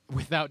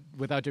 Without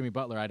Jimmy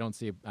Butler, I don't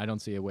see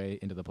a way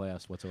into the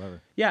playoffs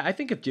whatsoever. Yeah, I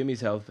think if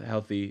Jimmy's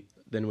healthy,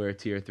 then we're a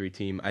tier 3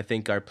 team. I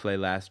think our play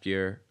last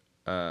year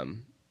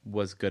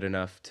was good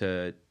enough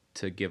to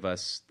give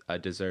us a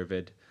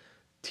deserved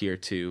tier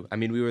 2. I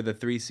mean, we were the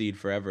 3 seed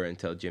forever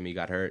until Jimmy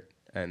got hurt,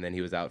 and then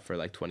he was out for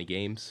like 20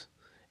 games,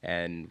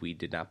 and we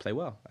did not play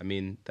well. I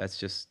mean, that's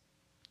just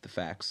the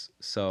facts.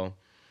 So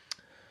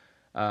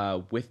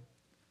with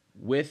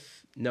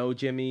no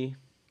Jimmy,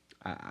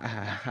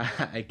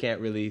 I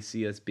can't really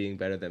see us being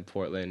better than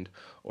Portland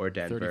or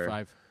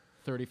Denver.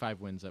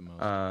 35 wins at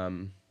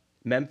most.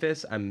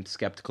 Memphis, I'm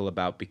skeptical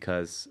about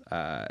because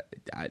I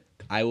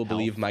will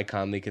believe Mike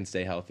Conley can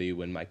stay healthy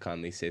when Mike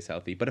Conley stays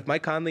healthy. But if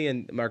Mike Conley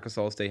and Marcus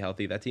Gasol stay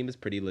healthy, that team is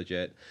pretty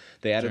legit.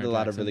 They added a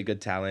lot of really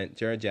good talent.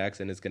 Jaren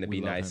Jackson is going to be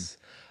nice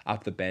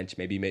off the bench,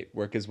 maybe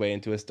work his way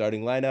into a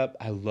starting lineup.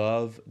 I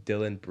love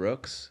Dylan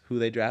Brooks, who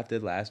they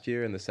drafted last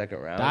year in the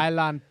 2nd round.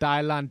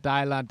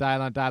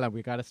 Dylan.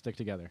 We got to stick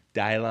together.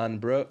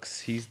 Dylan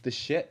Brooks, he's the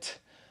shit.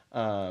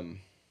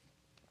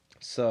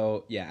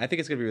 So, yeah, I think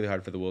it's going to be really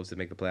hard for the Wolves to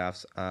make the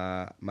playoffs.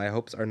 My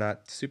hopes are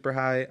not super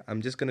high.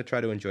 I'm just going to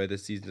try to enjoy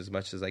this season as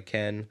much as I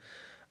can.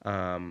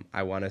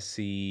 I want to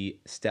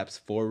see steps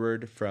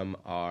forward from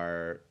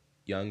our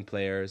young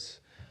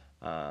players.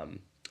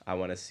 I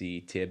want to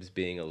see Tibbs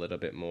being a little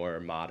bit more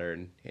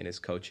modern in his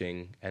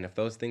coaching. And if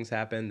those things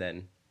happen,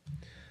 then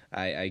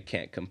I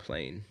can't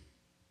complain.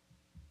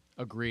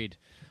 Agreed.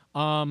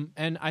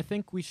 And I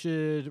think we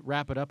should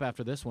wrap it up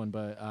after this one,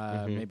 but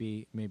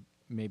maybe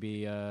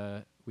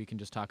we can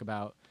just talk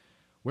about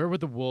where would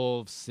the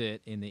Wolves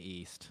sit in the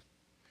East.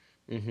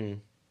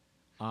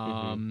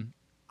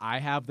 I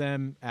have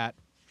them at.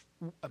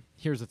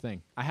 Here's the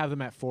thing: I have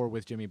them at 4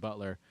 with Jimmy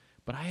Butler,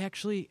 but I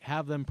actually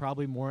have them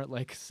probably more at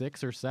like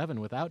 6 or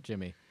 7 without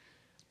Jimmy,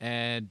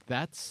 and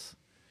that's.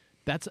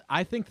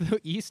 I think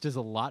the East is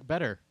a lot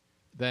better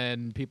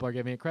than people are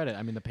giving it credit.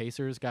 I mean, the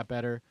Pacers got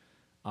better.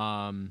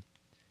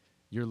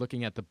 You're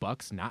looking at the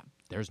Bucks.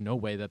 There's no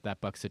way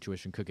that Bucks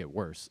situation could get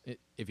worse,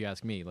 if you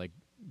ask me. Like,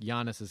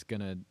 Giannis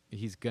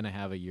he's gonna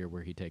have a year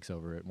where he takes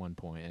over at one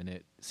point, and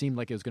it seemed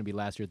like it was gonna be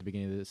last year at the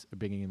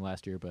beginning of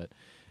last year, but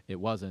it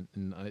wasn't.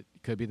 And it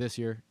could be this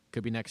year,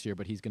 could be next year,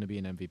 but he's gonna be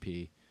an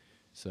MVP.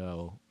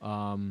 So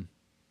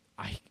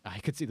I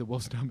could see the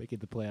Wolves not making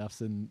the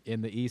playoffs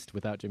in the East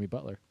without Jimmy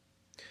Butler.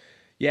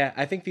 Yeah,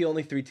 I think the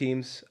only 3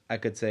 teams I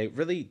could say,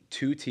 really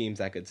 2 teams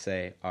I could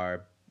say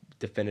are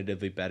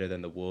definitively better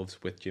than the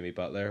Wolves with Jimmy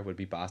Butler would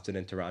be Boston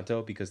and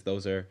Toronto, because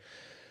those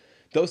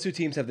 2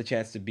 teams have the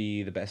chance to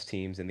be the best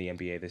teams in the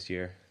NBA this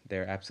year.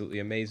 They're absolutely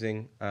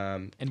amazing.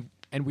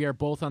 And we are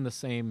both on the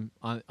same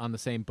on the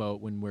same boat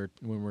when we're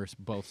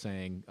both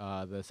saying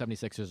the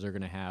 76ers are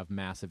going to have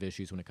massive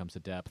issues when it comes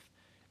to depth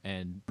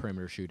and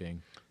perimeter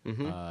shooting.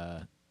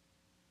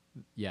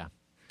 Yeah.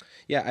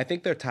 Yeah, I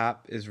think their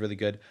top is really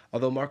good.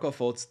 Although Marco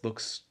Fultz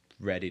looks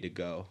ready to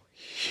go.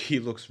 He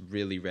looks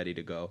really ready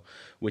to go,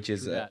 which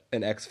is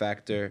an X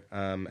factor.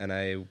 And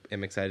I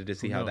am excited to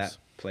see how that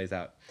plays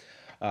out.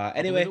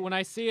 Anyway, when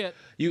I see it,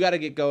 you got to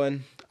get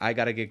going. I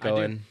got to get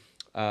going.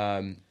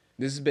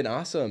 This has been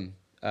awesome.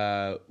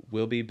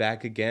 We'll be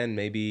back again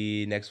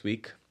maybe next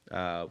week.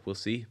 We'll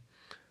see.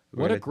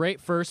 What a great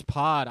first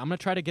pod. I'm going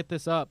to try to get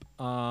this up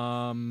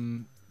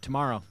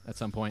tomorrow at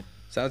some point.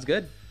 Sounds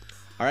good.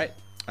 All right.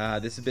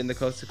 This has been the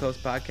Coast to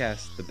Coast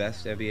podcast, the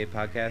best NBA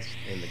podcast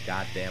in the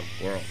goddamn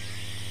world.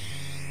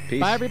 Peace.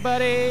 Bye,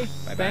 everybody.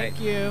 Bye-bye.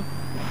 Thank you.